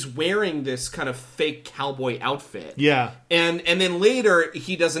and he's wearing this kind of fake cowboy outfit. Yeah. And then later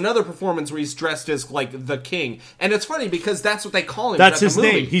he does another performance where he's dressed as the king. And it's funny because that's what they call him. That's his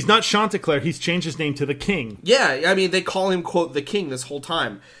name. He's not Chanticleer. He's changed his name to the King. Yeah, they call him, quote, the king this whole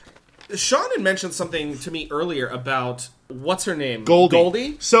time. Sean had mentioned something to me earlier about what's her name?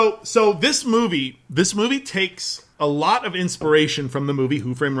 Goldie. So this movie takes a lot of inspiration from the movie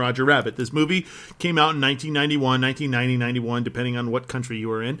Who Framed Roger Rabbit. This movie came out in 1991, 1990, 91, depending on what country you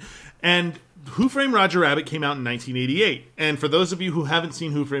were in. And Who Framed Roger Rabbit came out in 1988. And for those of you who haven't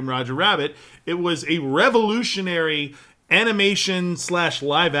seen Who Framed Roger Rabbit, it was a revolutionary animation /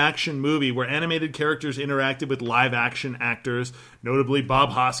 live action movie where animated characters interacted with live action actors, notably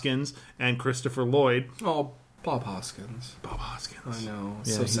Bob Hoskins and Christopher Lloyd. Oh, Bob Hoskins. I know.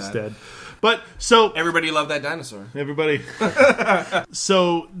 Yeah, so he's sad. Dead. But so everybody loved that dinosaur. Everybody.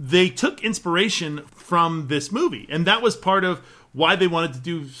 So they took inspiration from this movie, and that was part of why they wanted to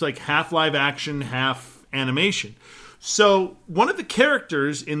do half live action, half animation. So one of the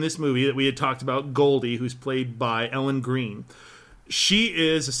characters in this movie that we had talked about, Goldie, who's played by Ellen Greene, she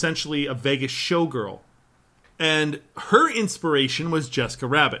is essentially a Vegas showgirl. And her inspiration was Jessica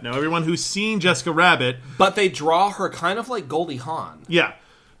Rabbit. Now, everyone who's seen Jessica Rabbit... But they draw her kind of like Goldie Hawn. Yeah.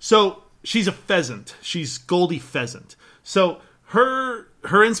 So, she's a pheasant. She's Goldie Pheasant. So, her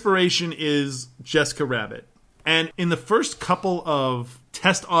inspiration is Jessica Rabbit. And in the first couple of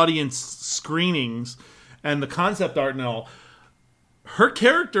test audience screenings and the concept art and all, her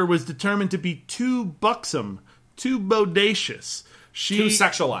character was determined to be too buxom, too bodacious. Too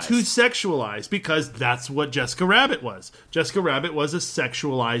sexualized. Too sexualized, because that's what Jessica Rabbit was. Jessica Rabbit was a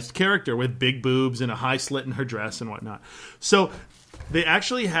sexualized character with big boobs and a high slit in her dress and whatnot. So they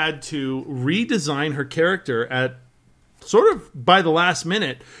actually had to redesign her character at sort of by the last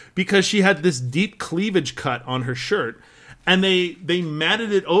minute because she had this deep cleavage cut on her shirt. And they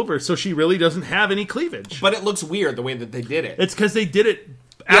matted it over so she really doesn't have any cleavage. But it looks weird the way that they did it. It's because they did it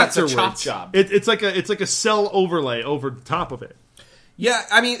Yeah, afterwards. it's a chop job. It's like a cell overlay over the top of it. Yeah,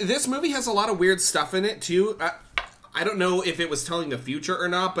 I mean, this movie has a lot of weird stuff in it, too. I don't know if it was telling the future or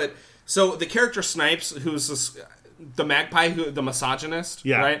not, but... So, the character Snipes, who's the magpie, the misogynist,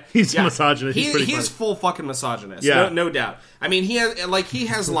 Yeah, right? he's a misogynist. He's pretty he's funny. full fucking misogynist, Yeah. no doubt. I mean, he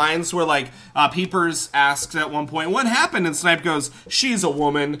has lines where, Peepers asks at one point, what happened? And Snipe goes, she's a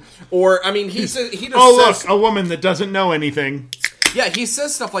woman. Or, I mean, he just says... Look, a woman that doesn't know anything. Yeah, he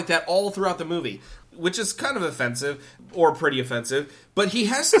says stuff like that all throughout the movie, which is kind of offensive, or pretty offensive. But he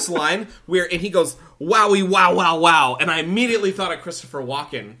has this line and he goes, wowie, wow, wow, wow. And I immediately thought of Christopher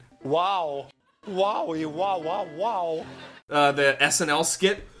Walken. Wow. Wowie, wow, wow, wow. The SNL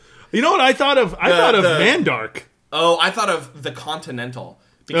skit. You know what I thought of? I thought of Mandark. Oh, I thought of The Continental.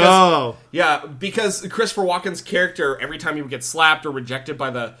 Because, because Christopher Walken's character, every time he would get slapped or rejected by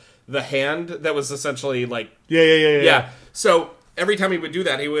the hand that was essentially like... Yeah. So... Every time he would do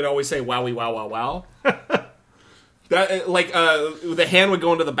that, he would always say, wowie, wow, wow, wow. The hand would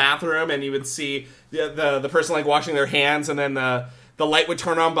go into the bathroom, and you would see the person, washing their hands, and then the light would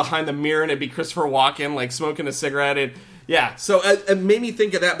turn on behind the mirror, and it'd be Christopher Walken, smoking a cigarette. And, yeah, so it made me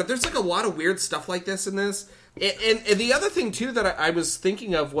think of that. But there's, a lot of weird stuff like this in this. And the other thing, too, that I was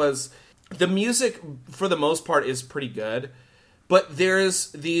thinking of was the music, for the most part, is pretty good. But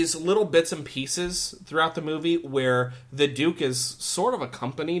there's these little bits and pieces throughout the movie where the Duke is sort of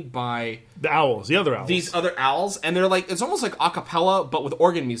accompanied by... The owls, the other owls. These other owls, and they're it's almost like a cappella, but with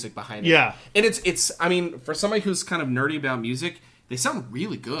organ music behind it. Yeah. And it's I mean, for somebody who's kind of nerdy about music, they sound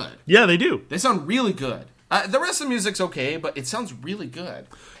really good. Yeah, they do. They sound really good. The rest of the music's okay, but it sounds really good.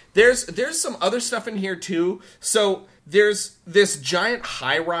 There's some other stuff in here, too. So, there's this giant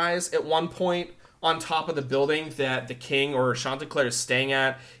high-rise at one point on top of the building that the king or Chanticleer is staying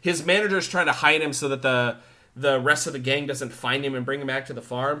at. His manager's trying to hide him so that the rest of the gang doesn't find him and bring him back to the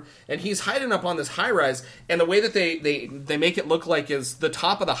farm. And he's hiding up on this high-rise, and the way that they make it look like is the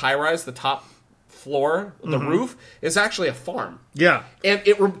top of the high-rise, the top floor, the roof, is actually a farm. Yeah. And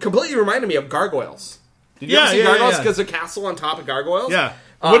it completely reminded me of Gargoyles. Did you ever see Gargoyles? Because the castle on top of Gargoyles? Yeah.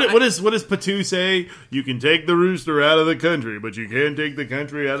 What does Patu say? You can take the rooster out of the country, but you can't take the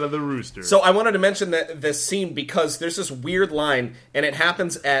country out of the rooster. So I wanted to mention this scene because there's this weird line, and it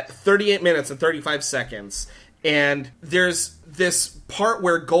happens at 38 minutes and 35 seconds. And there's this part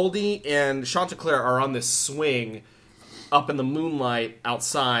where Goldie and Chanticleer are on this swing up in the moonlight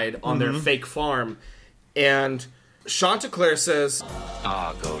outside on their fake farm. And Chanticleer says,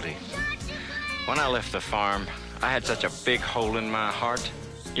 Ah, Goldie, when I left the farm, I had such a big hole in my heart.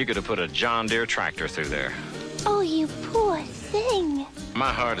 You could have put a John Deere tractor through there. Oh, you poor thing.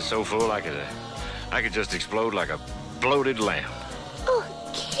 My heart is so full I could just explode like a bloated lamb. Oh,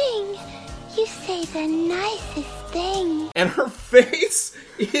 King, you say the nicest thing. and her face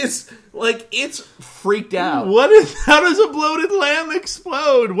is it's freaked out. How does a bloated lamb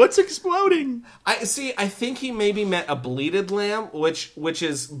explode? What's exploding? I think he maybe meant a bleated lamb, which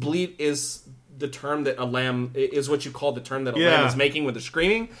is bleat is the term that a lamb is what you call the term that a lamb is making with the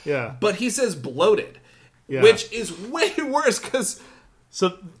screaming. Yeah. But he says bloated, Yeah. which is way worse because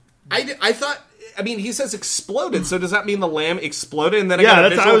So I thought. I mean, he says exploded, so does that mean the lamb exploded? And then I Yeah, got a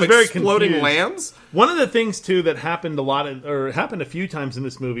that's- visual I was of very exploding confused. lambs? one of the things too that happened happened a few times in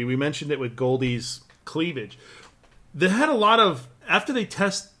this movie. We mentioned it with Goldie's cleavage. They had a lot of after they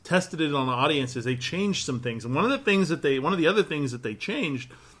tested it on the audiences. They changed some things, and one of the other things that they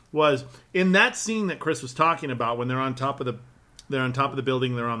changed was in that scene that Chris was talking about when they're on top of the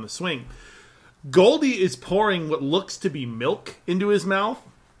building, they're on the swing. Goldie is pouring what looks to be milk into his mouth,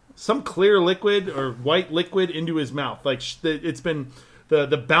 some clear liquid or white liquid into his mouth. Like it's been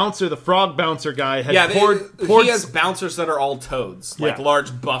the frog bouncer guy had poured. He has bouncers that are all toads, like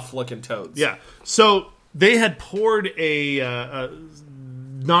large buff looking toads. Yeah. So they had poured a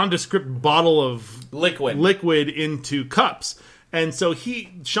nondescript bottle of liquid into cups. And so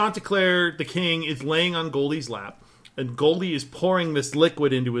Chanticleer, the king, is laying on Goldie's lap, and Goldie is pouring this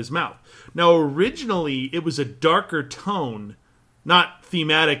liquid into his mouth. Now, originally, it was a darker tone, not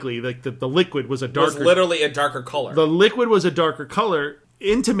thematically. Like the liquid was a darker... It was literally a darker color. The liquid was a darker color,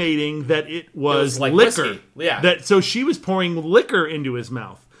 intimating that it was like liquor. whiskey. Yeah. So she was pouring liquor into his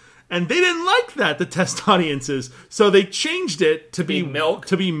mouth. And they didn't like that, the test audiences. So they changed it to be milk.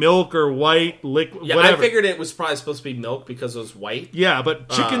 To be milk or white, liquid, Yeah, whatever. I figured it was probably supposed to be milk because it was white. Yeah, but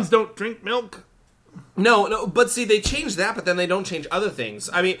chickens don't drink milk. No, but see, they changed that, but then they don't change other things.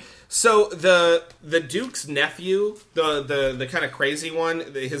 I mean, so the Duke's nephew, the kind of crazy one,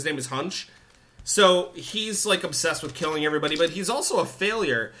 his name is Hunch. So he's like obsessed with killing everybody, but he's also a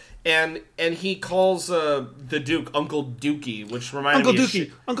failure. And he calls the Duke Uncle Dookie, which reminds me of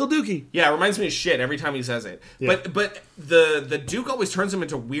shit. Uncle Dookie. Yeah, it reminds me of shit every time he says it. Yeah. But the Duke always turns him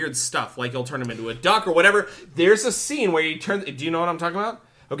into weird stuff, like he'll turn him into a duck or whatever. There's a scene where he turns... Do you know what I'm talking about?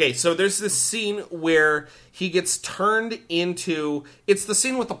 Okay, so there's this scene where he gets turned into... It's the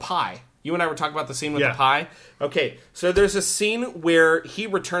scene with the pie. You and I were talking about the scene with the pie. Okay, so there's a scene where he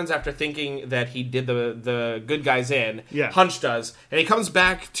returns after thinking that he did the good guys in. Yeah. Hunch does. And he comes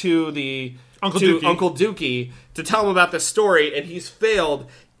back to Uncle Dookie to tell him about this story, and he's failed,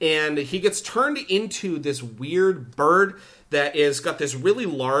 and he gets turned into this weird bird that is got this really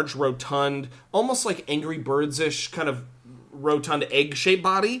large, rotund, almost like Angry Birds-ish kind of rotund egg-shaped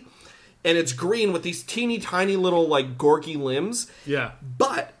body, and it's green with these teeny tiny little like gorky limbs. Yeah.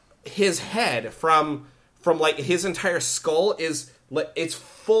 But his head from like his entire skull is it's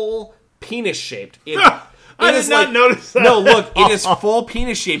full penis shaped. I did not notice that. No, look, it is full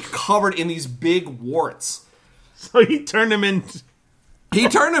penis shaped, covered in these big warts. So he turned him into... He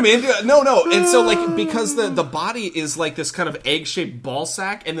turned him into... No. And so, like, because the body is like this kind of egg-shaped ball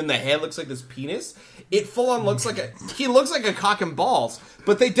sack, and then the head looks like this penis, it full-on looks like he looks like a cock and balls.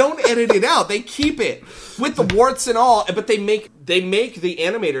 But they don't edit it out. They keep it with the warts and all, but they make the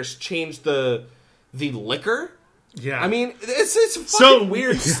animators change the liquor. Yeah, I mean, it's fucking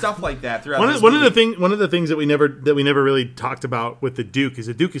weird stuff like that throughout. One of the things that we never really talked about with the Duke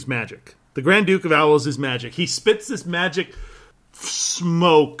is magic. The Grand Duke of Owls is magic. He spits this magic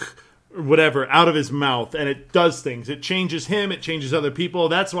smoke or whatever out of his mouth, and it does things. It changes him. It changes other people.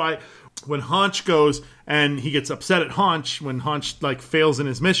 That's why when Haunch goes and he gets upset at Haunch when Haunch like fails in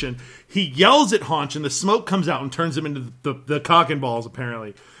his mission, he yells at Haunch, and the smoke comes out and turns him into the cock and balls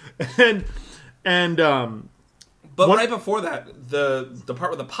apparently, But right before that, the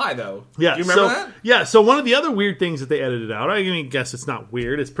part with the pie, though. Yeah, do you remember that? Yeah. So one of the other weird things that they edited out. I mean, guess it's not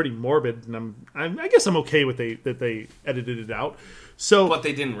weird. It's pretty morbid, and I guess I'm okay with that they edited it out. So, but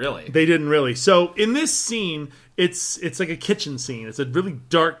they didn't really. They didn't really. So in this scene, it's like a kitchen scene. It's a really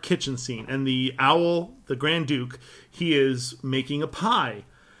dark kitchen scene, and the owl, the Grand Duke, he is making a pie,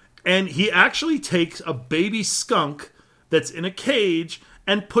 and he actually takes a baby skunk that's in a cage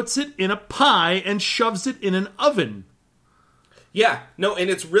and puts it in a pie and shoves it in an oven. Yeah, no, and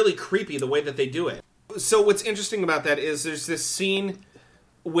it's really creepy the way that they do it. So what's interesting about that is there's this scene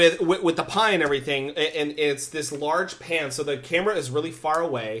with the pie and everything, and it's this large pan, so the camera is really far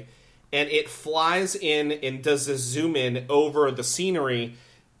away, and it flies in and does a zoom in over the scenery,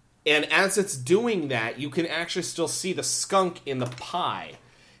 and as it's doing that, you can actually still see the skunk in the pie.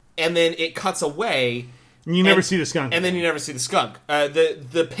 And then it cuts away... You never see the skunk. And then you never see the skunk.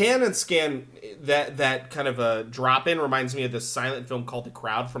 The pan and scan, that kind of a drop-in reminds me of this silent film called The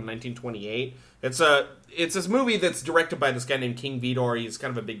Crowd from 1928. It's this movie that's directed by this guy named King Vidor. He's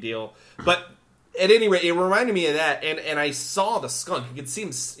kind of a big deal. But at any rate, it reminded me of that. And I saw the skunk. You could see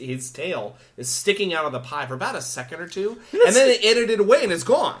his tail is sticking out of the pie for about a second or two. And then it edited away and it's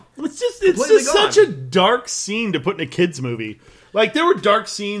gone. It's just such a dark scene to put in a kid's movie. Like, there were dark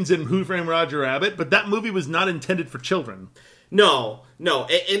scenes in Who Framed Roger Rabbit, but that movie was not intended for children. No.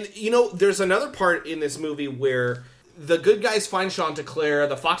 And you know, there's another part in this movie where the good guys find Chanticleer,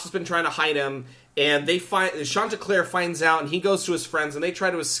 the fox has been trying to hide him, and Chanticleer finds out, and he goes to his friends, and they try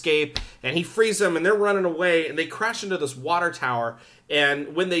to escape, and he frees them, and they're running away, and they crash into this water tower,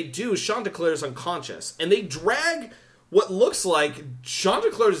 and when they do, Chanticleer is unconscious, and they drag what looks like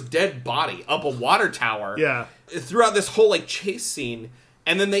Chanticleer's dead body up a water tower. Yeah. Throughout this whole like chase scene,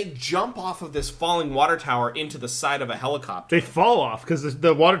 and then they jump off of this falling water tower into the side of a helicopter. They fall off because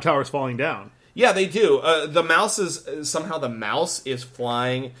the water tower is falling down. Yeah, they do. The mouse is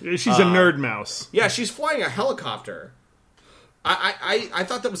flying. She's a nerd mouse. Yeah, she's flying a helicopter. I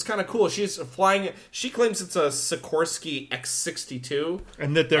thought that was kind of cool. She's flying. She claims it's a Sikorsky X-62,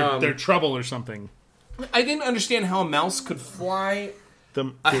 and that they're trouble or something. I didn't understand how a mouse could fly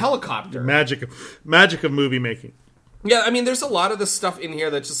The helicopter. Magic of movie making. Yeah, I mean, there's a lot of this stuff in here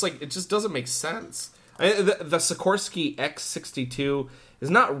that just like it just doesn't make sense. The Sikorsky X-62 is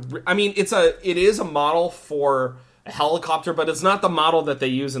not. I mean, it is a model for a helicopter, but it's not the model that they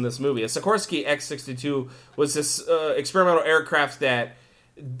use in this movie. A Sikorsky X-62 was this experimental aircraft that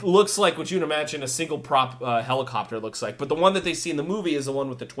looks like what you'd imagine a single prop helicopter looks like. But the one that they see in the movie is the one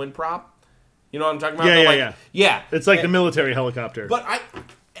with the twin prop. You know what I'm talking about? Yeah. It's like the military helicopter. But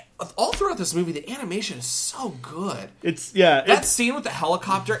all throughout this movie, the animation is so good. That scene with the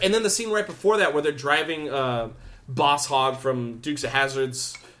helicopter, and then the scene right before that where they're driving Boss Hogg from Dukes of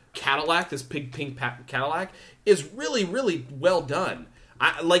Hazzard's Cadillac, this pink Cadillac, is really, really well done.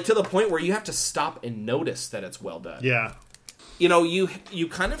 Like to the point where you have to stop and notice that it's well done. Yeah. You know, you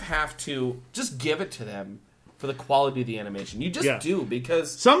kind of have to just give it to them for the quality of the animation. You just do,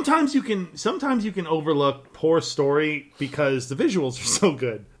 because sometimes you can overlook poor story because the visuals are so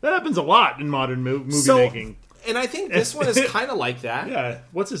good. That happens a lot in modern movie making. And I think this one is kind of like that. Yeah,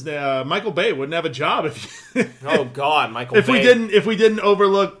 what's his name? Michael Bay wouldn't have a job if. Oh God, Michael if Bay. If we didn't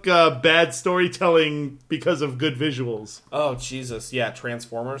overlook bad storytelling because of good visuals. Oh Jesus, yeah,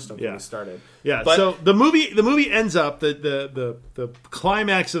 Transformers. Don't get me started. Yeah, so the movie ends up the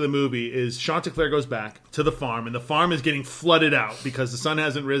climax of the movie is Chanticleer goes back to the farm, and the farm is getting flooded out because the sun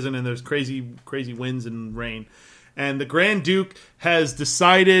hasn't risen and there's crazy winds and rain, and the Grand Duke has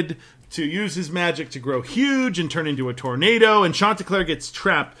decided to use his magic to grow huge and turn into a tornado, and Chanticleer gets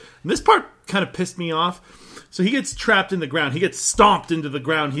trapped. And this part kind of pissed me off. So he gets trapped in the ground. He gets stomped into the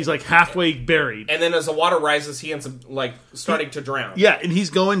ground. He's like halfway buried. And then as the water rises, he ends up like starting to drown. Yeah, and he's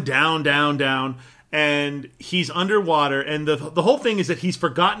going down, down, down, and he's underwater. And the whole thing is that he's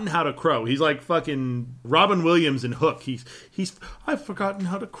forgotten how to crow. He's like fucking Robin Williams in Hook. I've forgotten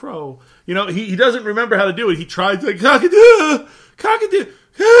how to crow. You know, he doesn't remember how to do it. He tries like cockadoo, cockadoo.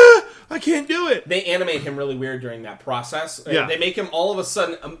 I can't do it. They animate him really weird during that process. Yeah. They make him all of a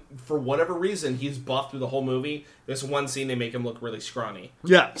sudden, for whatever reason, he's buffed through the whole movie. This one scene, they make him look really scrawny.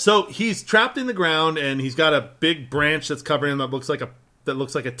 Yeah, so he's trapped in the ground, and he's got a big branch that's covering him that looks like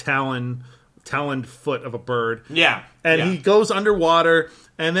a taloned foot of a bird. Yeah, and he goes underwater,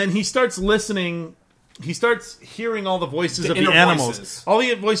 and then he starts listening. He starts hearing all the voices of the animals. Voices. All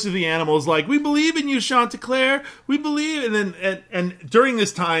the voices of the animals, like, we believe in you, Chanticleer. We believe. And then, and during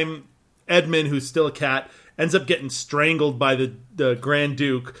this time, Edmund, who's still a cat, ends up getting strangled by the Grand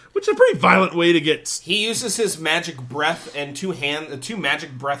Duke, which is a pretty violent way to get. He uses his magic breath, and two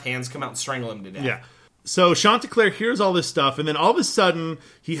magic breath hands come out and strangle him to death. Yeah. So Chanticleer hears all this stuff, and then all of a sudden,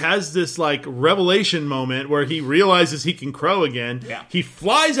 he has this, like, revelation moment where he realizes he can crow again. Yeah. He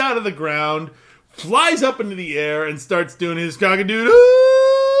flies out of the ground, flies up into the air, and starts doing his cock-a-doodle,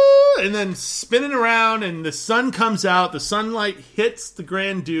 and then spinning around, and the sun comes out, the sunlight hits the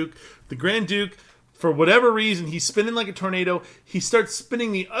Grand Duke. The Grand Duke, for whatever reason, he's spinning like a tornado. He starts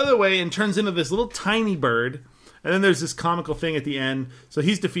spinning the other way and turns into this little tiny bird. And then there's this comical thing at the end. So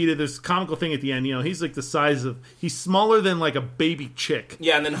he's defeated. There's a comical thing at the end. You know, he's like the size of... He's smaller than like a baby chick.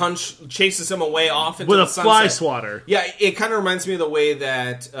 Yeah, and then Hunch chases him away off into with the a sunset. fly swatter. Yeah, it kind of reminds me of the way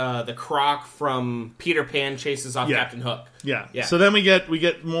that the Croc from Peter Pan chases off Captain Hook. Yeah. So then we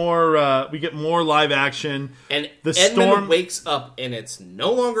get more live action. And the Edmund storm wakes up and it's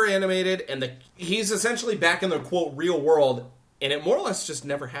no longer animated, and he's essentially back in the quote real world, and it more or less just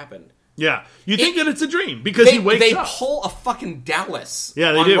never happened. Yeah, you think that it's a dream because he wakes up. They pull a fucking Dallas.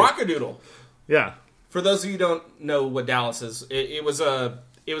 Yeah, they on do. Rockadoodle. Yeah. For those of you who don't know what Dallas is, it was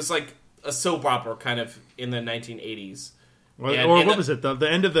like a soap opera kind of in the 1980s. What was it? The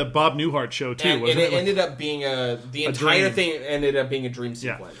end of the Bob Newhart show too. And wasn't it ended up being the entire dream. thing ended up being a dream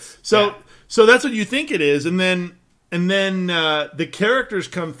sequence. Yeah. So that's what you think it is, and then the characters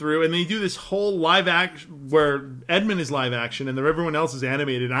come through, and they do this whole live action where Edmund is live action, and everyone else is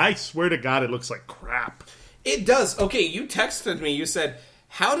animated. And I swear to God, it looks like crap. It does. Okay, you texted me. You said,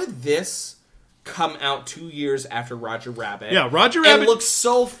 "How did this come out 2 years after Roger Rabbit?" Yeah, Roger Rabbit looks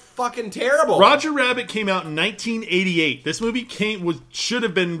so fucking terrible. Roger Rabbit came out in 1988. This movie should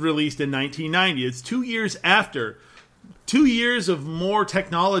have been released in 1990. It's 2 years after. 2 years of more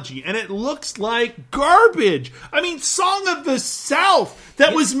technology, and it looks like garbage. I mean, Song of the South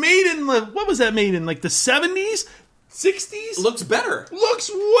that was made in what was that made in, like the 70s, 60s? Looks better. Looks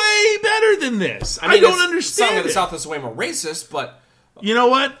way better than this. I don't understand. Song of the South is way more racist, but you know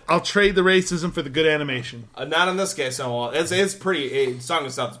what? I'll trade the racism for the good animation. Not in this case. So it's pretty. Song of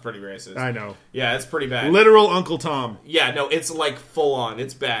the South is pretty racist. I know. Yeah, it's pretty bad. Literal Uncle Tom. Yeah, no, it's like full on.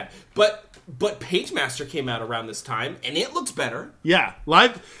 It's bad, but. But Pagemaster came out around this time, and it looks better. Yeah,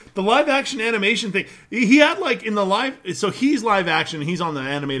 the live action animation thing. He had like in the live, so he's live action. He's on the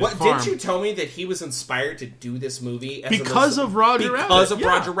animated farm. Didn't you tell me that he was inspired to do this movie because of Roger Rabbit? Because of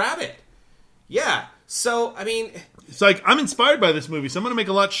Roger Rabbit. Yeah. So I mean, it's like I'm inspired by this movie, so I'm going to make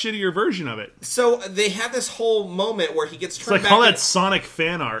a lot shittier version of it. So they had this whole moment where he gets turned it's like back. All that Sonic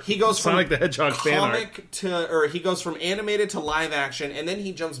fan art. He goes Sonic from the Hedgehog fan art or he goes from animated to live action, and then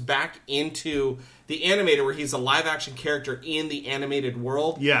he jumps back into the animated where he's a live action character in the animated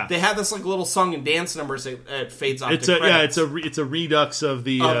world. Yeah, they have this like little song and dance numbers that fades off. It's to credits. It's a redux of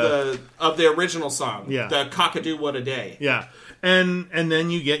the original song. Yeah, the Cockadoo What a Day. Yeah, and then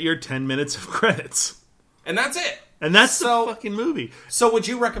you get your 10 minutes of credits. And that's it. And that's the fucking movie. So would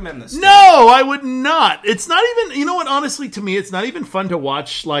you recommend this? No, I would not. It's not even, you know what, honestly, to me, it's not even fun to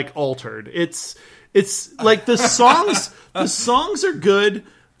watch, like, Altered. It's like, the songs are good.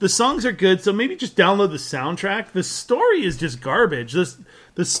 The songs are good, so maybe just download the soundtrack. The story is just garbage.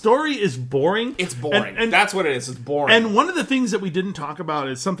 The story is boring. It's boring. And that's what it is. It's boring. And one of the things that we didn't talk about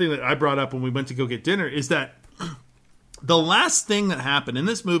is something that I brought up when we went to go get dinner, is that the last thing that happened in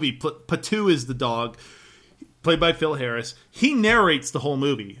this movie, Patu is the dog, played by Phil Harris. He narrates the whole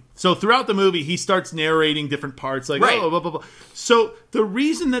movie. So throughout the movie, he starts narrating different parts, like, right. Oh, blah, blah, blah. So the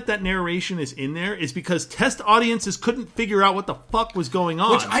reason that narration is in there is because test audiences couldn't figure out what the fuck was going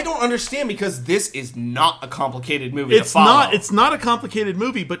on. Which I don't understand, because this is not a complicated movie to follow. It's not a complicated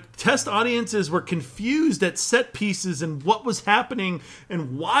movie, but test audiences were confused at set pieces and what was happening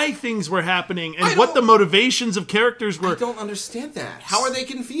and why things were happening and what the motivations of characters were. I don't understand that. How are they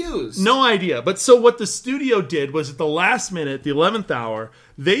confused? No idea. But so what the studio did was at the last minute, the 11th hour,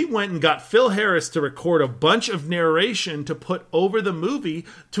 they went and got Phil Harris to record a bunch of narration to put over the movie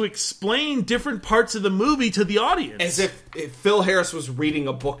to explain different parts of the movie to the audience. As if Phil Harris was reading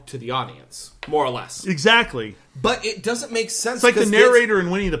a book to the audience, more or less. Exactly. But it doesn't make sense. It's like the narrator in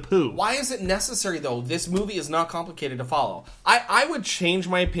Winnie the Pooh. Why is it necessary, though? This movie is not complicated to follow. I would change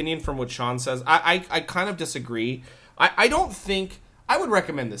my opinion from what Sean says. I kind of disagree. I don't think... I would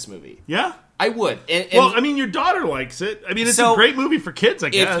recommend this movie. Yeah? I would. Well, I mean, your daughter likes it. I mean, it's a great movie for kids, I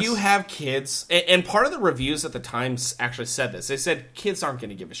guess. If you have kids... And part of the reviews at the time actually said this. They said kids aren't going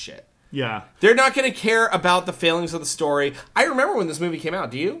to give a shit. Yeah. They're not going to care about the failings of the story. I remember when this movie came out.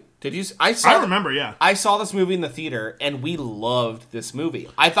 Do you? Did you? I remember, yeah. I saw this movie in the theater, and we loved this movie.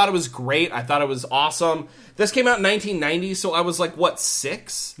 I thought it was great. I thought it was awesome. This came out in 1990, so I was like, what,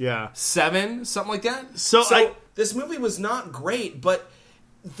 6? Yeah. 7? Something like that? So this movie was not great, but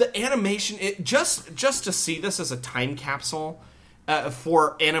the animation, just to see this as a time capsule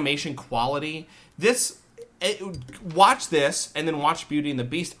for animation quality, watch this and then watch Beauty and the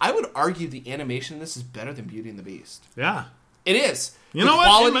Beast. I would argue the animation in this is better than Beauty and the Beast. Yeah. It is. You know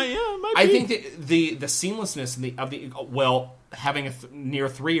what? It might I be. think the seamlessness of the having a near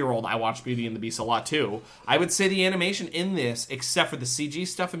 3-year-old, I watch Beauty and the Beast a lot too. I would say the animation in this, except for the CG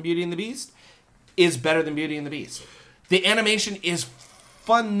stuff in Beauty and the Beast, is better than Beauty and the Beast. The animation is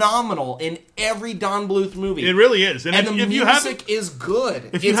phenomenal in every Don Bluth movie. It really is. And the music is good.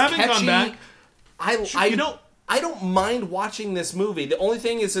 If you haven't gone back, I don't mind watching this movie. The only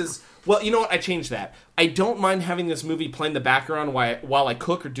thing is well, you know what? I changed that. I don't mind having this movie play in the background while I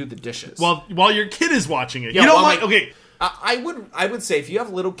cook or do the dishes. While your kid is watching it. Yeah, you don't mind? Okay. I would say if you have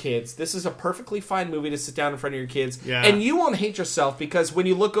little kids, this is a perfectly fine movie to sit down in front of your kids. Yeah. And you won't hate yourself because when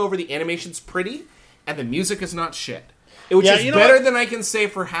you look over, the animation's pretty and the music is not shit. Which is better than I can say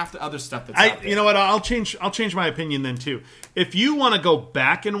for half the other stuff that's out there. You know what? I'll change my opinion then too. If you want to go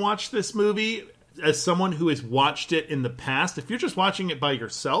back and watch this movie as someone who has watched it in the past, if you're just watching it by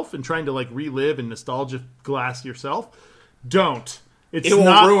yourself and trying to like relive and nostalgia glass yourself, don't. It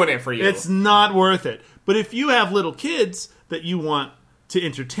will ruin it for you. It's not worth it. But if you have little kids that you want to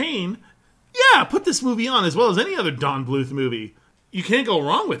entertain, yeah, put this movie on as well as any other Don Bluth movie. You can't go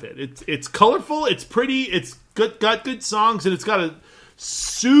wrong with it. It's colorful, it's pretty, it's got good songs, and it's got a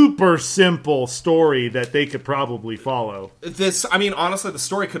super simple story that they could probably follow. Honestly, the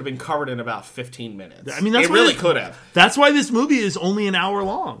story could have been covered in about 15 minutes. It really could have. That's why this movie is only an hour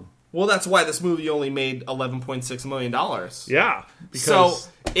long. Well, that's why this movie only made $11.6 million. Yeah. So,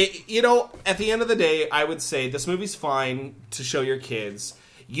 at the end of the day, I would say this movie's fine to show your kids.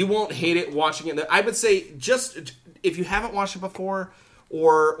 You won't hate it watching it. I would say just if you haven't watched it before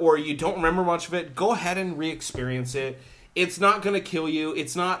or you don't remember much of it, go ahead and re-experience it. It's not going to kill you.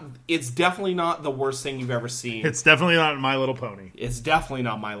 It's definitely not the worst thing you've ever seen. It's definitely not My Little Pony. It's definitely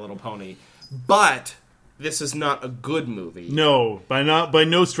not My Little Pony. But this is not a good movie. No, by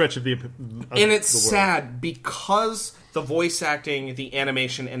no stretch of the. And it's sad because the voice acting, the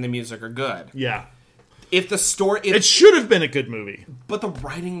animation, and the music are good. Yeah. If the story... It should have been a good movie. But the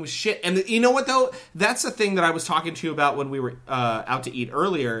writing was shit. And you know what, though? That's the thing that I was talking to you about when we were out to eat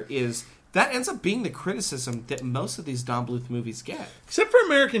earlier, is that ends up being the criticism that most of these Don Bluth movies get. Except for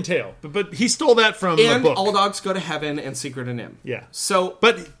American Tail. But he stole that from a book. And All Dogs Go to Heaven and Secret of NIMH. Yeah. So...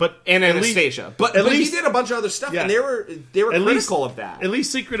 But and Anastasia. But he did a bunch of other stuff, and they were critical of that. At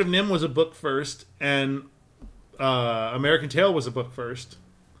least Secret of NIMH was a book first, and American Tail was a book first.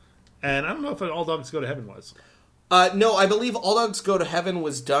 And I don't know if All Dogs Go to Heaven was. No, I believe All Dogs Go to Heaven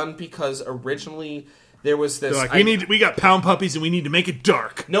was done because originally there was this... They're like, we got pound puppies and we need to make it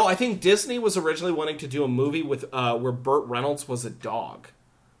dark. No, I think Disney was originally wanting to do a movie with where Burt Reynolds was a dog.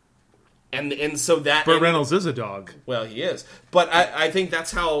 And so that... Burt Reynolds is a dog. Well, he is. But I think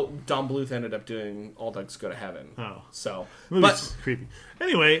that's how Don Bluth ended up doing All Dogs Go to Heaven. Oh. So... Movie's creepy.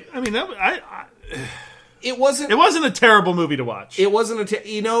 Anyway, I mean, It wasn't a terrible movie to watch. It wasn't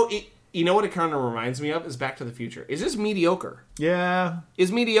you know what it kind of reminds me of is Back to the Future. It's just mediocre. Yeah. It's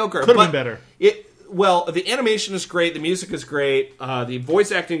mediocre. Could have been better. Well, the animation is great, the music is great, the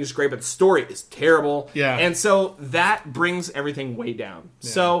voice acting is great, but the story is terrible. Yeah. And so that brings everything way down.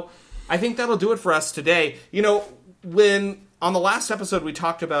 Yeah. So I think that'll do it for us today. You know, when on the last episode we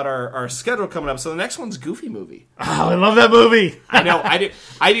talked about our schedule coming up, so the next one's Goofy Movie. Oh, I love that movie. I know, I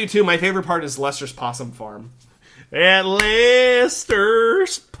do too. My favorite part is Lester's Possum Farm. At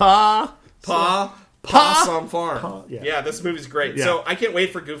Lester's Possum Farm. Yeah, this movie's great. Yeah. So I can't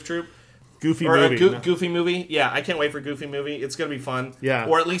wait for Goof Troop. Goofy movie. Goofy movie. Yeah, I can't wait for Goofy movie. It's going to be fun. Yeah.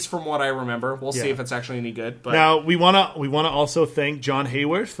 Or at least from what I remember. We'll see if it's actually any good. But now, we want to also thank John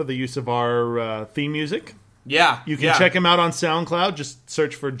Hayworth for the use of our theme music. Yeah. You can check him out on SoundCloud. Just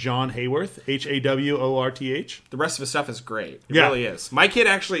search for John Hayworth, Haworth. The rest of his stuff is great. It really is. My kid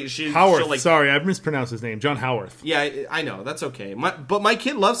actually... Howarth. Sorry, I've mispronounced his name. John Howarth. Yeah, I know. That's okay. But my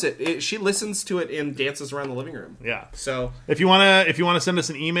kid loves it. She listens to it and dances around the living room. Yeah. So... If you want to send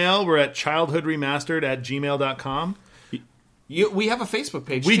us an email, we're at childhoodremastered@gmail.com. We have a Facebook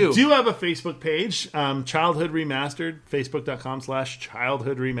page, too. We do have a Facebook page, Childhood Remastered,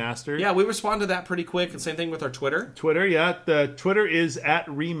 facebook.com/Childhood Remastered. Yeah, we respond to that pretty quick, and same thing with our Twitter. The Twitter is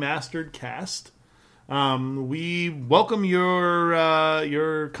 @RemasteredCast. We welcome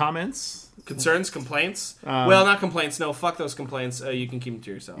your comments. Concerns, complaints. Well, not complaints. No, fuck those complaints. You can keep them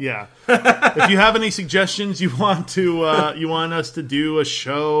to yourself. Yeah. If you have any suggestions, you want us to do a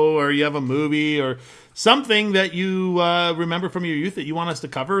show, or you have a movie, or something that you remember from your youth that you want us to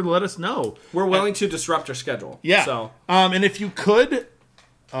cover, let us know. We're willing to disrupt our schedule. Yeah. So, and if you could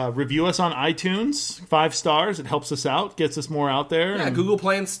review us on iTunes, 5 stars, it helps us out, gets us more out there. Yeah, Google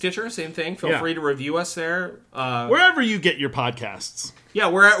Play and Stitcher, same thing. Feel free to review us there. Wherever you get your podcasts. Yeah,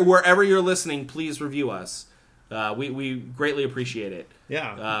 wherever you're listening, please review us. We greatly appreciate it.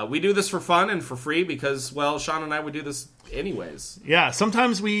 Yeah. We do this for fun and for free because, well, Sean and I would do this anyways. Yeah,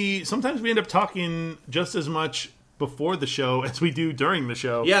 sometimes we end up talking just as much before the show as we do during the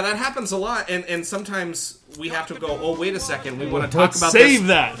show. Yeah, that happens a lot, and sometimes we have to go, oh, wait a second, we want to talk about save this.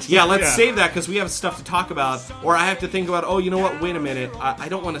 That. Yeah, let's save that because we have stuff to talk about. Or I have to think about, oh, you know what, wait a minute, I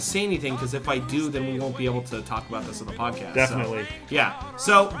don't want to say anything because if I do, then we won't be able to talk about this on the podcast. Definitely.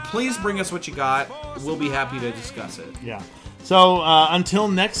 So please bring us what you got. We'll be happy to discuss it. Yeah. So until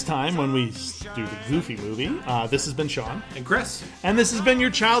next time when we do the Goofy movie, this has been Sean. And Chris. And this has been your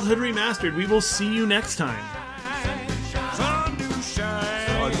Childhood Remastered. We will see you next time. Sun do shine.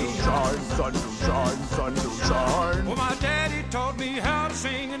 Sun do shine, sun do shine, sun do shine. Well, my daddy taught me how to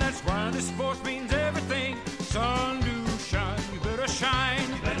sing, and that's why this sports means everything. Sun do shine, you better shine.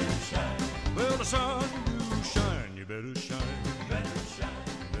 You better shine. Well, the sun do shine, you better shine. You better shine.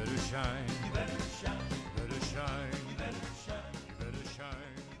 You better shine.